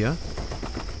that be, yeah?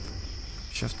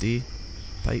 Shift D,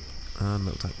 pipe, and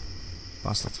milk tank.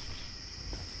 Bastard.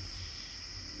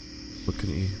 What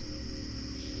couldn't you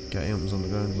get items on the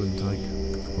ground? Wooden tank.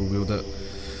 We'll wield it.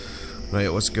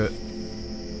 Right, let's go.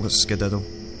 Let's skedaddle.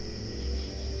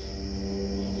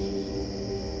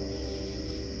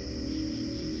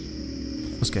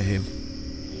 Let's get him.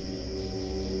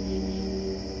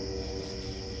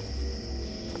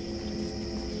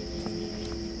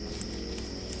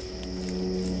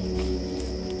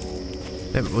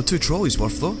 Hey, we've got 2 trolleys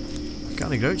worth though.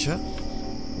 Can't grouch it.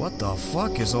 What the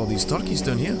fuck is all these turkeys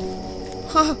down here?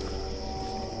 Ha!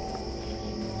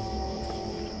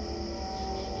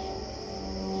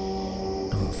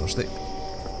 Oh, thirsty.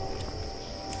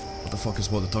 What the fuck is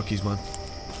what the turkeys, man?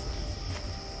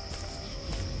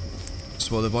 What's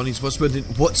what the bunnies? What's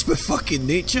with fucking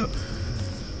nature?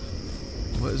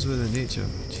 What is with the nature?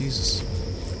 Jesus.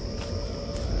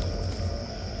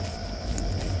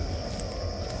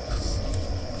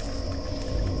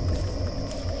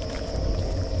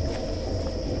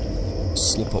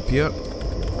 Slip up here. Oh,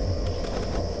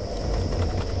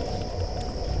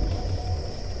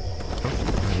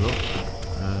 there we go.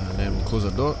 And then we'll close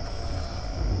our door.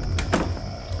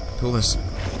 Pull this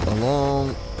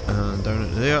along and down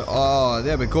into there. Oh,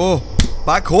 there we go.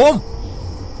 Back home.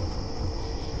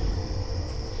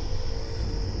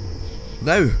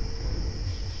 Now,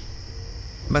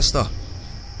 mister,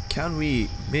 can we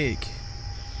make...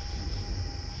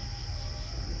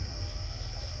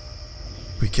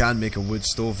 We can make a wood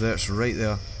stove, that's right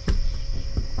there.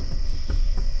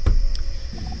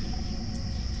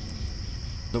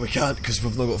 No, we can't, because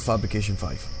we've not got fabrication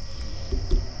 5.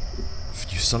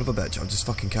 You son of a bitch, I've just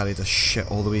fucking carried this shit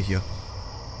all the way here.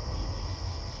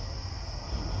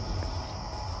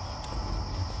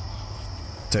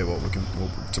 Tell you what,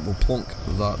 we'll plonk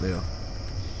that there.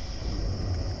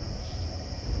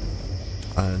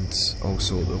 And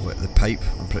also the pipe,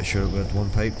 I'm pretty sure we had 1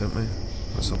 pipe, didn't we?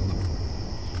 Let's have a look.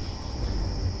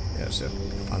 Yeah, so,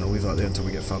 and I'll leave that there until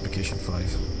we get fabrication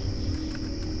 5.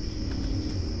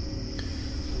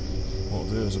 What I'll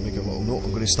do is I'll make a little note.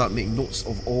 I'm going to start making notes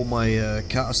of all my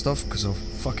kata stuff, because I'll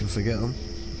fucking forget them.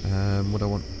 What do I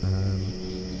want?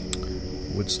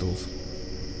 Wood stove.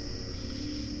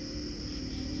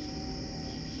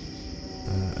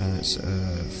 And it's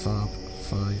Fab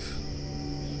 5.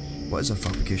 What is our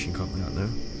fabrication currently at now?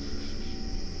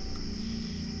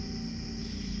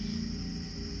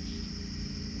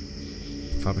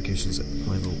 Fabrication's at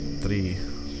level 3.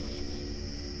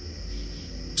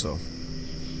 So,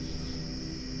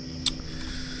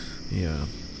 yeah.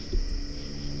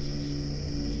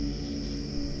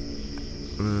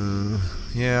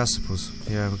 Yeah, I suppose.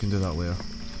 Yeah, we can do that later.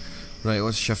 Right,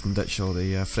 let's shift and ditch all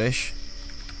the fresh.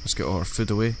 Let's get all our food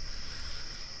away.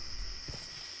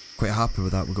 Quite happy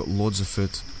with that, we've got loads of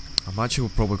food. I'm actually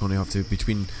probably going to have to,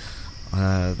 between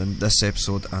this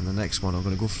episode and the next one, I'm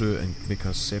going to go through and make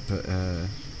a separate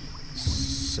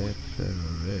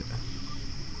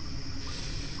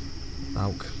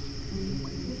alk.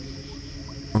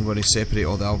 I'm going to separate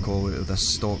all the alcohol out of this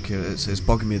stock here. It's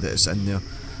bugging me that it's in there,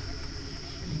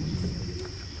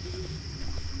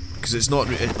 because it's not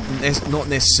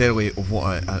necessarily what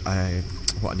I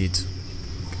need.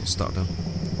 Okay, start down.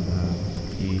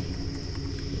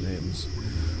 Items.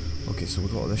 Okay, so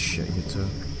we've got all this shit here too.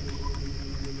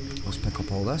 Let's pick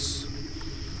up all this,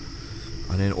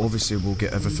 and then obviously we'll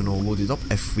get everything all loaded up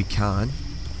if we can.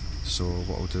 So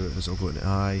what I'll do is I'll go into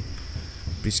I,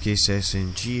 briefcase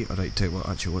SNG. Alright, tell you what,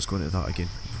 actually let's go into that again.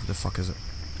 What the fuck is it?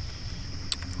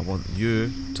 I want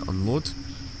you to unload,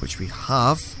 which we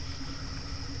have.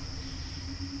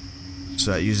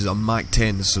 So it uses a Mac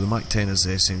 10, so the Mac 10 is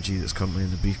the SMG that's currently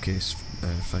in the briefcase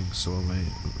thing. So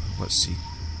let's see.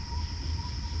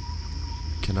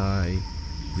 Can I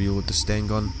reload the Sten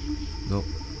gun? Nope,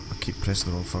 I keep pressing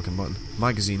the wrong fucking button.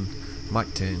 Magazine,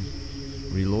 Mac 10,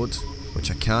 reload, which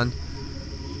I can.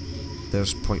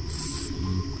 There's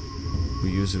we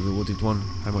use the reloaded one.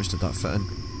 How much did that fit in?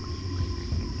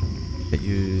 It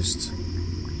used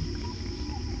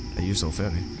all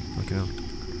 30. Okay.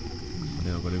 And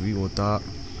then I'm going to reload that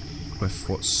with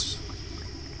what's...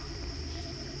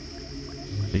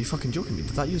 Are you fucking joking me?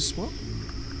 Did that use what?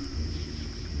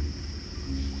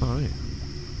 Alright.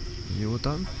 Reload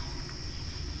that.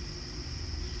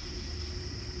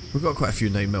 We've got quite a few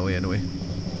 9mm anyway.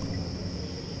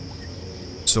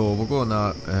 So we'll go on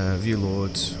that,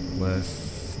 reload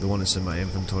with the one that's in my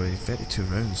inventory. 32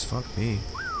 rounds, fuck me.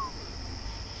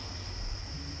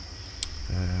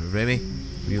 Remy,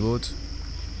 reload.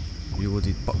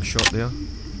 Reloaded buckshot there.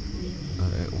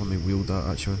 Let me wield that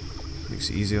actually, makes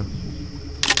it easier.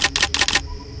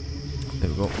 There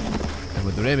we go. And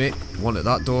with the Remy, one at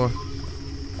that door,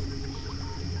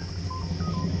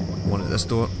 one at this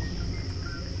door.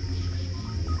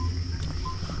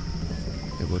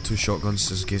 There we go, 2 shotguns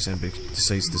just in case anybody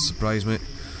decides to surprise me.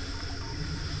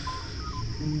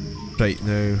 Right,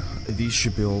 now these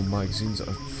should be all magazines that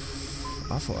I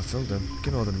thought I filled them.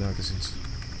 Give me all the magazines.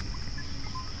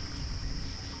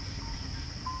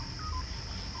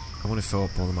 I want to fill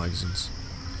up all the magazines.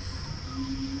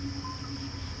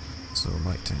 So,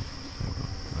 Mike 10. There we go.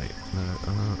 Right, now,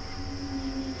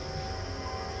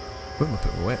 where am I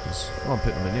putting my weapons? Oh, I'm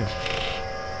putting them in here.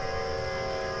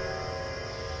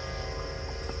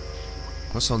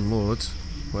 Let's unload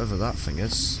whatever that thing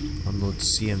is. Unload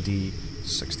CMD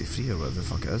 63 or whatever the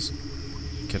fuck it is.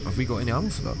 Have we got any ammo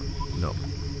for that? No.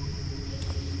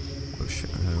 Oh shit,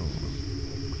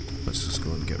 let's just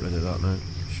go and get rid of that now.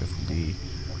 Shift D.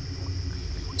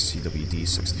 CWD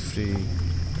 63.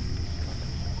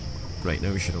 Right,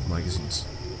 now we should have magazines.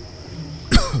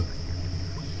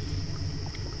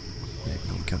 Right,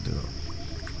 no, we can't do that.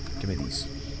 Give me these.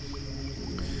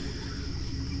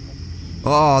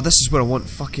 Oh, this is where I want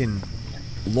fucking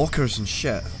lockers and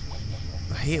shit.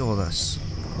 I hate all this.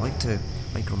 I like to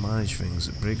micromanage things.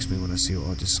 It breaks me when I see what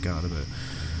I just scared about.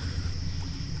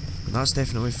 And that's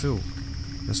definitely full.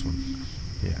 This one.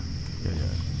 Yeah.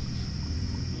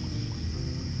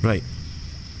 Right.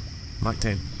 Mac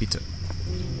 10. Beat it.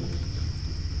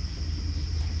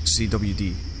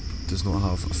 CWD does not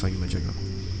have a thingamajigger.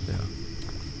 There.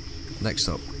 Next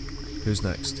up. Who's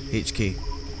next? HK.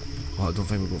 Oh, I don't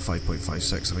think we've got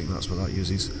 5.56. I think that's what that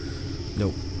uses.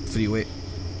 No. Free weight.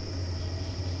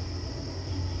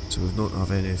 So we don't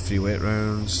have any free weight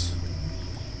rounds.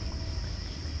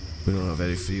 We don't have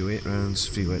any free weight rounds.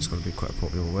 Free weight's going to be quite a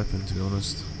popular weapon, to be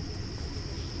honest.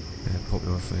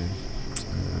 Popular thing.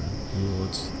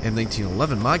 Reload.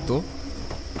 M1911 mag though.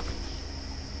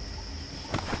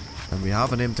 And we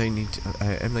have an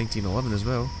M1911 as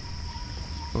well.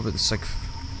 What about the SIG?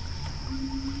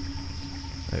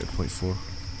 Out of .40.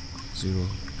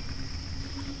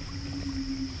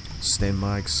 Stem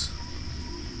mags.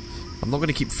 I'm not going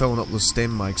to keep filling up those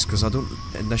stem mags because I don't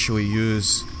initially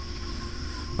use.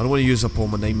 I don't want to use up all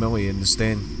my 9mm in the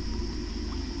stem.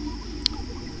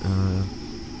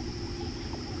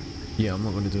 Yeah, I'm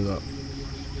not going to do that.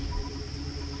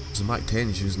 The Mac 10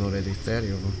 is using already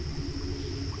 30 of them.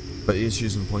 But it is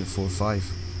using .45,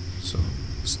 so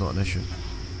it's not an issue.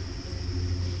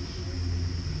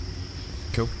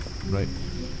 Cool, right.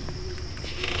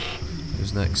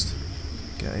 Who's next?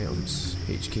 Get items.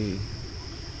 HK.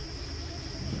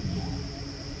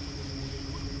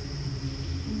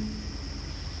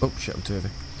 Oh shit, I'm too heavy.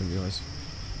 Didn't realise.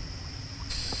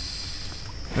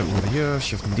 Right, over here,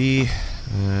 Shift and D.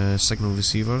 Signal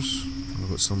receivers. We've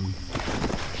got some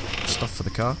stuff for the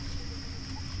car.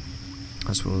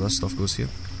 That's where all this stuff goes here.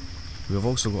 We've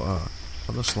also got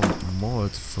another slot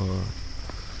mod for.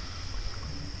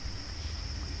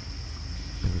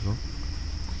 There we go.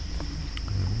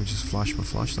 Let me just flash my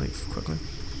flashlight quickly.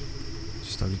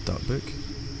 Just read that book.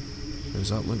 How's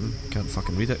that looking? Can't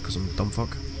fucking read it because I'm a dumb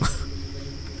fuck.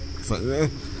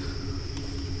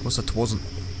 What's a twasn't?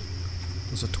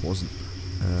 What's a twasn't?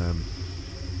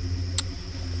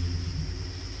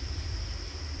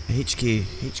 HK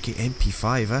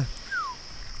MP5, eh?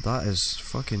 That is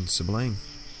fucking sublime.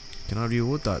 Can I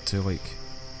reload that to like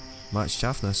match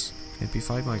chaffness?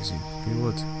 MP5 magazine.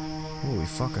 Reload. Holy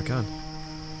fuck, I can.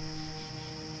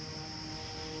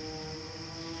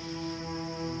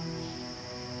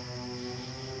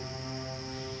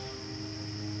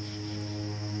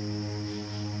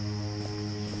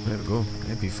 There we go.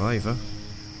 MP5, eh?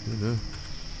 Who knew?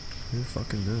 Who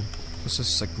fucking knew? What's this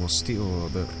Sigma Steel all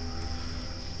about?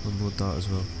 Unload that as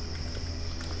well.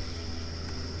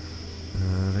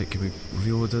 Right, can we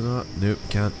reload that? Nope,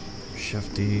 can't.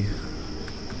 Shift D.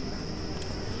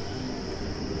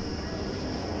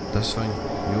 This thing.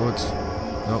 Reload.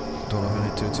 Nope, don't have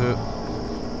any 2-2.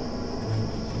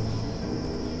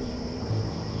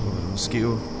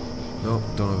 Mosquito. Nope,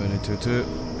 don't have any 2-2.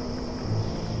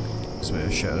 It's a bit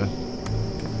of shit, eh?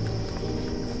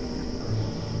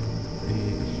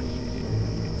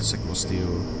 Sigma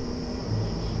Steel.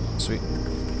 Sweet.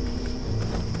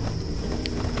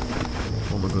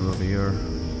 What am I going over here?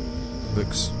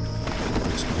 Books.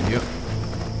 Books over here.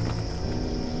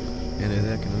 Any of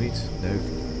that I can read? No.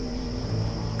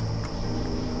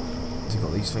 Take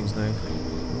all these things now.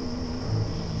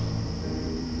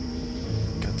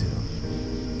 Can't take that.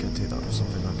 Can't take that for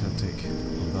something I can't take.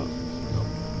 That. No.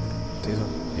 Taser?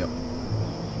 Yep.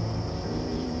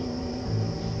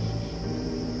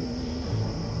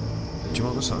 Do you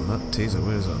want what's on that taser?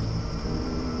 Where is that?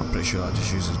 I'm pretty sure that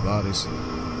just uses batteries.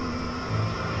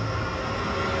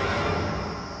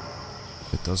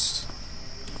 It does.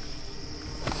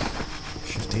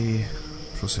 Shift A,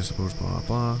 processor boards, blah blah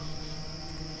blah.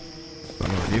 Got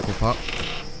another vehicle part.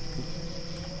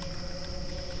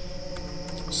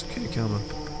 Security camera.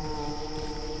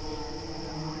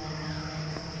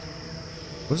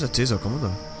 What does a taser come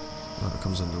under? Oh, it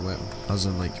comes under weapon. As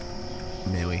in like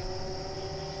melee.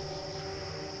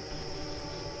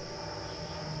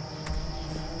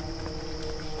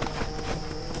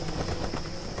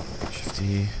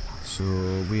 see. So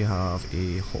we have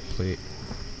a hot plate,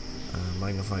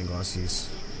 magnifying glasses.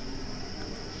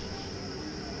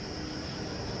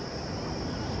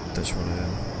 Ditch one in.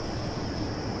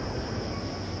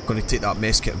 Gonna take that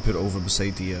mess kit and put it over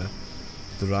beside the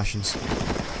rations.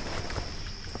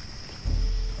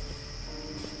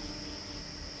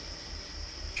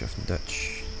 Shift and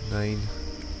ditch. 9.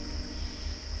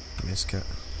 Mess kit.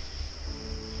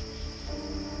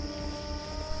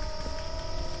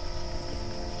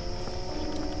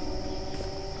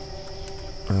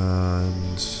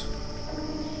 And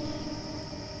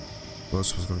what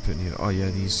else was I going to put in here? Oh yeah,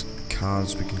 these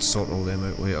cards, we can sort all them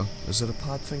out later. Is there a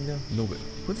pad thing there? No, but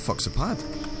where the fuck's the pad?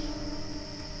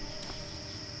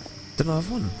 Didn't I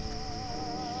have one?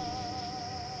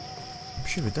 I'm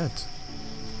sure we did.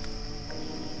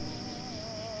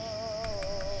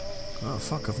 Oh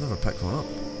fuck, I've never picked one up.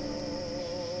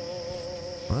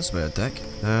 Well, that's a bit of dick.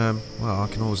 Well, I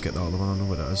can always get the other one, I know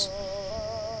what it is.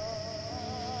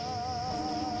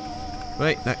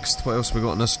 Right, next, what else we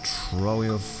got in this trolley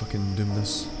of fucking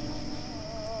doomness?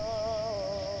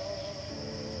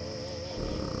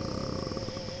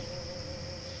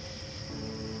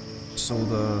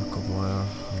 Solder, copper wire.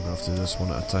 I'm gonna have to do this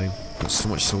one at a time. There's so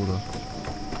much solder.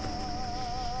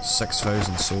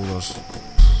 6,000 solders.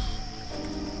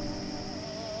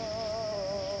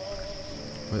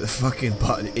 With the fucking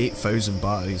 8,000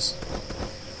 batteries.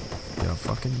 Yeah, I'll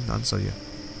fucking answer you.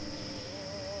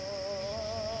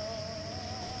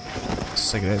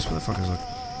 Cigarettes, what the fuck is that?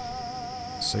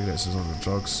 Cigarettes is on the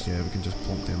drugs, yeah, we can just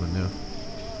plonk them in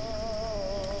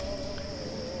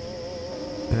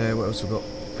there. What else we got?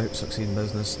 Out succeeding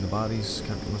business, and the batteries,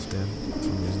 can't lift them for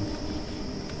some reason.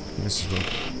 And this is where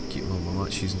I'm keeping all my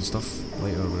matches and stuff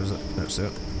later, where is it? That's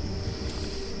there.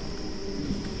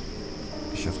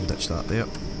 Shift and ditch that there.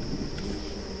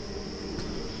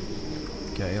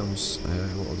 Okay,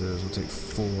 what I'll do is I'll take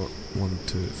 4, 1,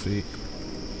 2, 3.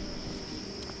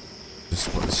 Just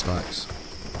split the stacks.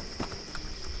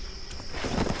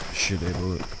 Should be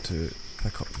able to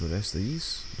pick up the rest of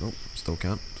these. Nope, still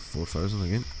can't. 4,000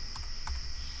 again.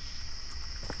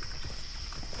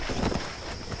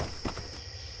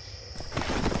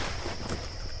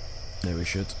 There we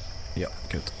should. Yep,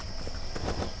 good.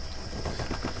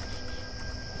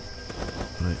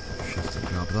 Right, shift and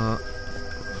grab that.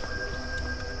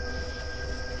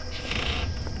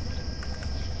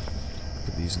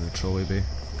 Put these in the trolley bay.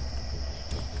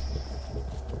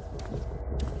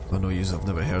 I know yous have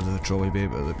never heard of the trolley bay,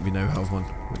 but we now have one,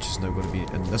 which is now going to be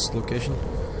in this location.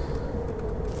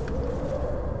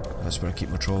 That's where I keep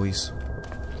my trolleys.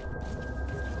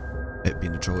 It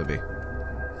being the trolley bay.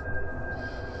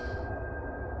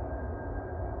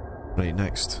 Right,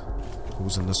 next. What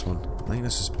was in this one? I think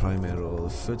this is primarily the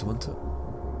food, wasn't it?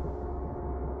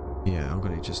 Yeah, I'm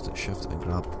going to just shift and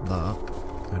grab that,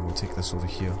 and we'll take this over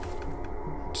here.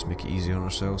 Just make it easier on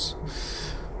ourselves.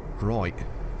 Right.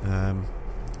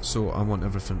 So I want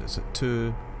everything that's at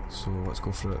 2, so let's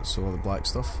go for it. So all the black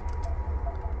stuff.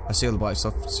 I see all the black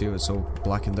stuff, see how it's all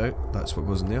blackened out, that's what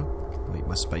goes in there. Like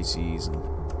my spices and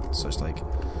such like.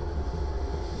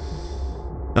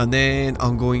 And then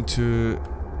I'm going to...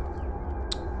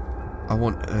 I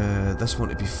want this one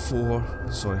to be 4,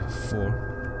 sorry, 4.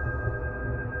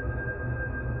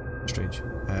 Strange.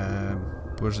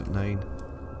 Where's it 9?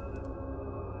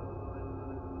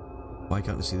 Why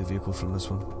can't I see the vehicle from this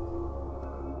one?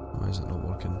 Why is it not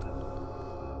working?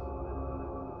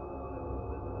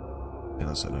 Yeah,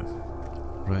 that's it now.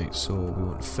 Right, so we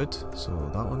want food. So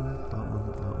that one, that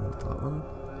one, that one, that one.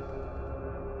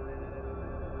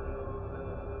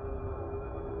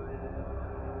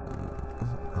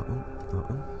 That one, that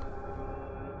one.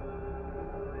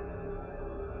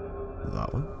 That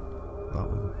one. That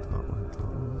one, that one, that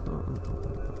one, that one,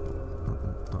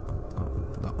 that one, that one,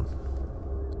 that one.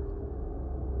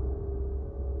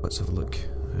 Let's have a look.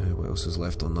 What else is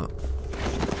left on that?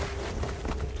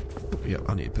 Yep,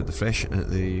 I need to put the fresh in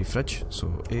the fridge.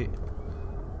 So 8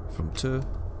 from 2.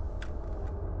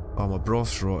 Oh, my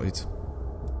broth's rotted.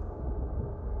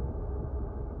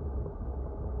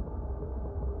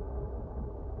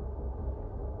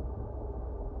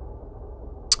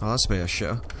 Oh, that's a bit of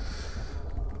shitter.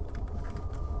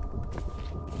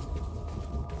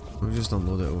 We'll just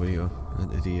unload it over here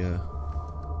into the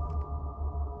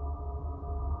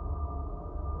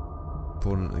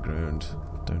pouring it into the ground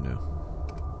down there.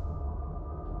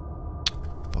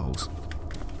 Balls.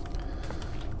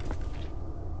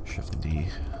 Shift and D.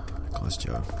 Glass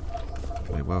jar.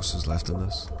 Wait, what else is left in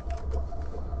this?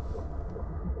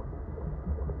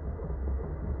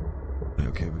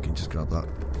 Okay, we can just grab that.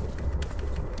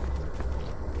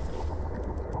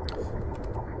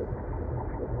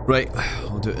 Right,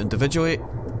 I'll do it individually.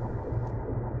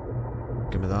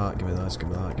 Give me that, give me this, give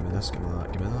me that, give me this, give me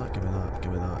that, give me that, give me that,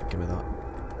 give me that, give me that.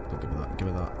 Don't give me that, give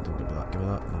me that, don't give me that, give me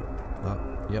that, no. That,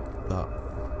 yep, that.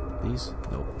 These?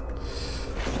 No.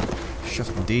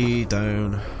 Shift and D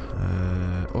down.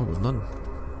 Oh, we've none.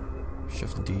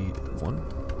 Shift and D 1.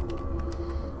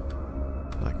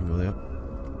 That can go there.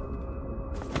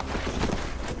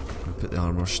 I'll put the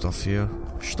armor stuff here.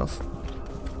 Stuff.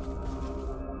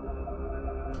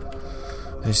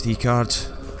 SD card.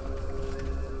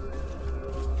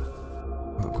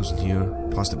 That goes in here.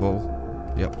 Plastic ball.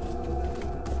 Yep.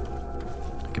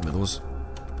 Give me those.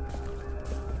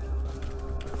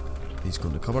 These go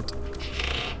in the cupboard.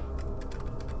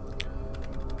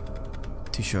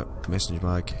 T-shirt, messenger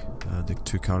bag, the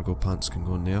 2 cargo pants can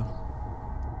go in there.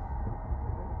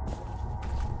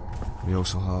 We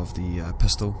also have the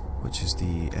pistol, which is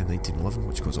the M1911,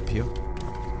 which goes up here.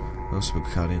 We also will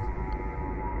be carrying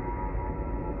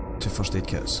 2 first aid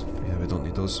kits. Yeah, we don't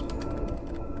need those.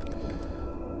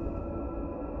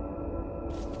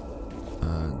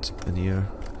 And in here.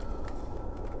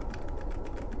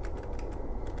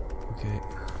 Okay.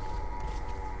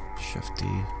 Shift D.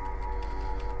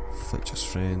 Fletcher's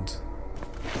friend.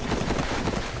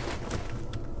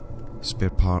 Spare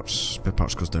parts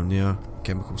goes down there.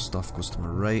 Chemical stuff goes to my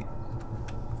right.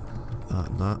 That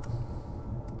and that.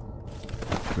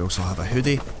 We also have a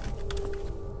hoodie.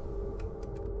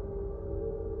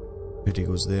 Hoodie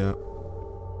goes there.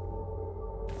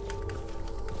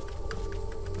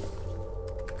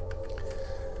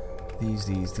 These,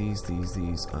 and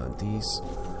these.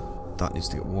 That needs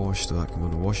to get washed, so that can go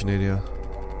in the washing area.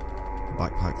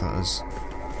 Backpack, that is.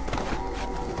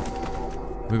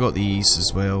 We got these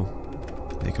as well.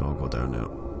 They can all go down there.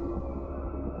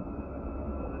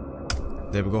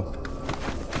 There we go.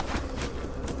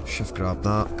 Shift grab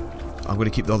that. I'm going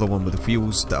to keep the other one with the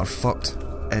wheels that are fucked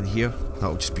in here.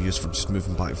 That'll just be used for just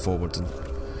moving back and forward and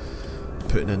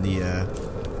putting in the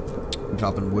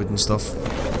grabbing wood and stuff.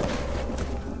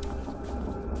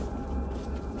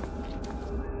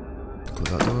 Close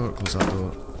that door, close that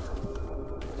door.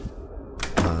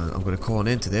 And I'm going to call an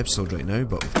end to the episode right now,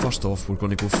 but first off we're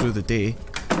going to go through the day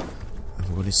and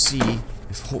we're going to see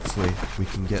if hopefully we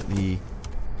can get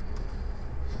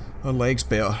our legs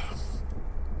better.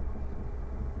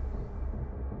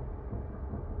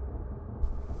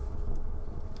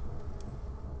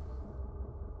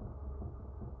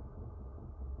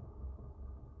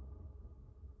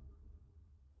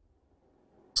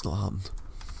 It's not happened.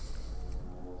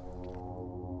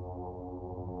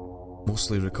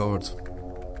 Mostly recovered.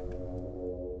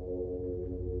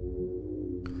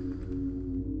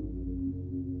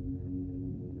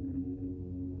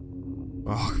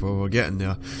 Oh, well, we're getting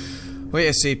there. Like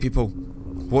I say, people,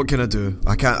 what can I do?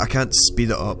 I can't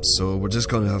speed it up, so we're just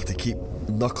gonna have to keep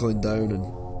knuckling down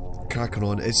and cracking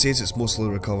on. It says it's mostly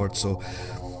recovered, so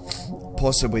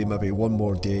possibly maybe one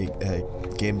more day,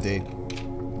 game day.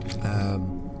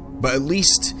 But at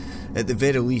least, at the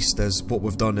very least, is what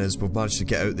we've done is we've managed to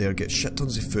get out there, get shit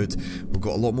tons of food. We've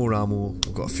got a lot more ammo.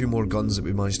 We've got a few more guns that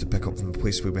we managed to pick up from the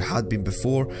place where we had been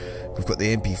before. We've got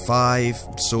the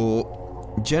MP5.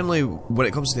 So generally, when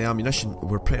it comes to the ammunition,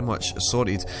 we're pretty much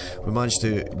sorted. We managed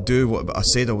to do what I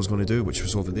said I was going to do, which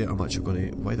was over there. I'm actually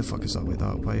going to... Why the fuck is that like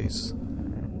that? Why is...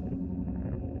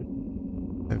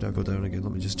 How did I go down again?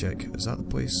 Let me just check. Is that the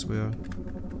place where...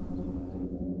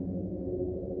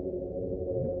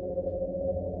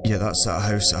 Yeah, that's that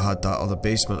house that had that other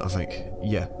basement, I think.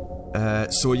 Yeah.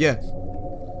 So yeah.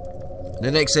 In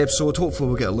the next episode, hopefully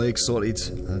we'll get our legs sorted,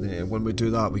 and when we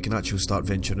do that, we can actually start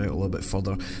venturing out a little bit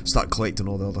further, start collecting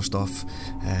all the other stuff.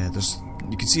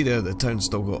 You can see there the town's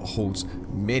still holds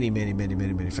many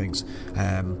things,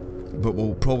 but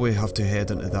we'll probably have to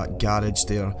head into that garage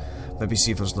there, maybe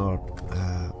see if there's another,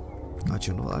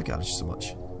 actually not that garage so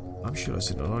much, I'm sure I've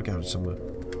seen another garage somewhere.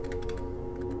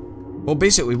 Well,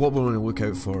 basically what we're going to look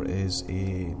out for is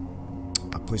a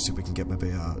place that we can get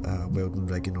maybe a welding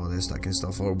rig and all this, that kind of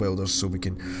stuff, or welders, so we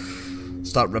can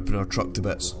start ripping our truck to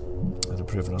bits and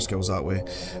improving our skills that way.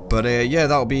 But yeah,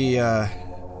 that'll be in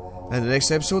the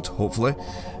next episode, hopefully.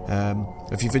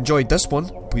 If you've enjoyed this one,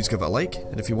 please give it a like,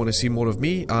 and if you want to see more of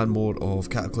me and more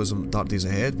of Cataclysm Dark Days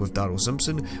Ahead with Daryl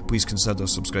Simpson, please consider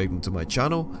subscribing to my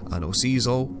channel, and I'll see you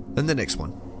all in the next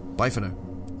one. Bye for now.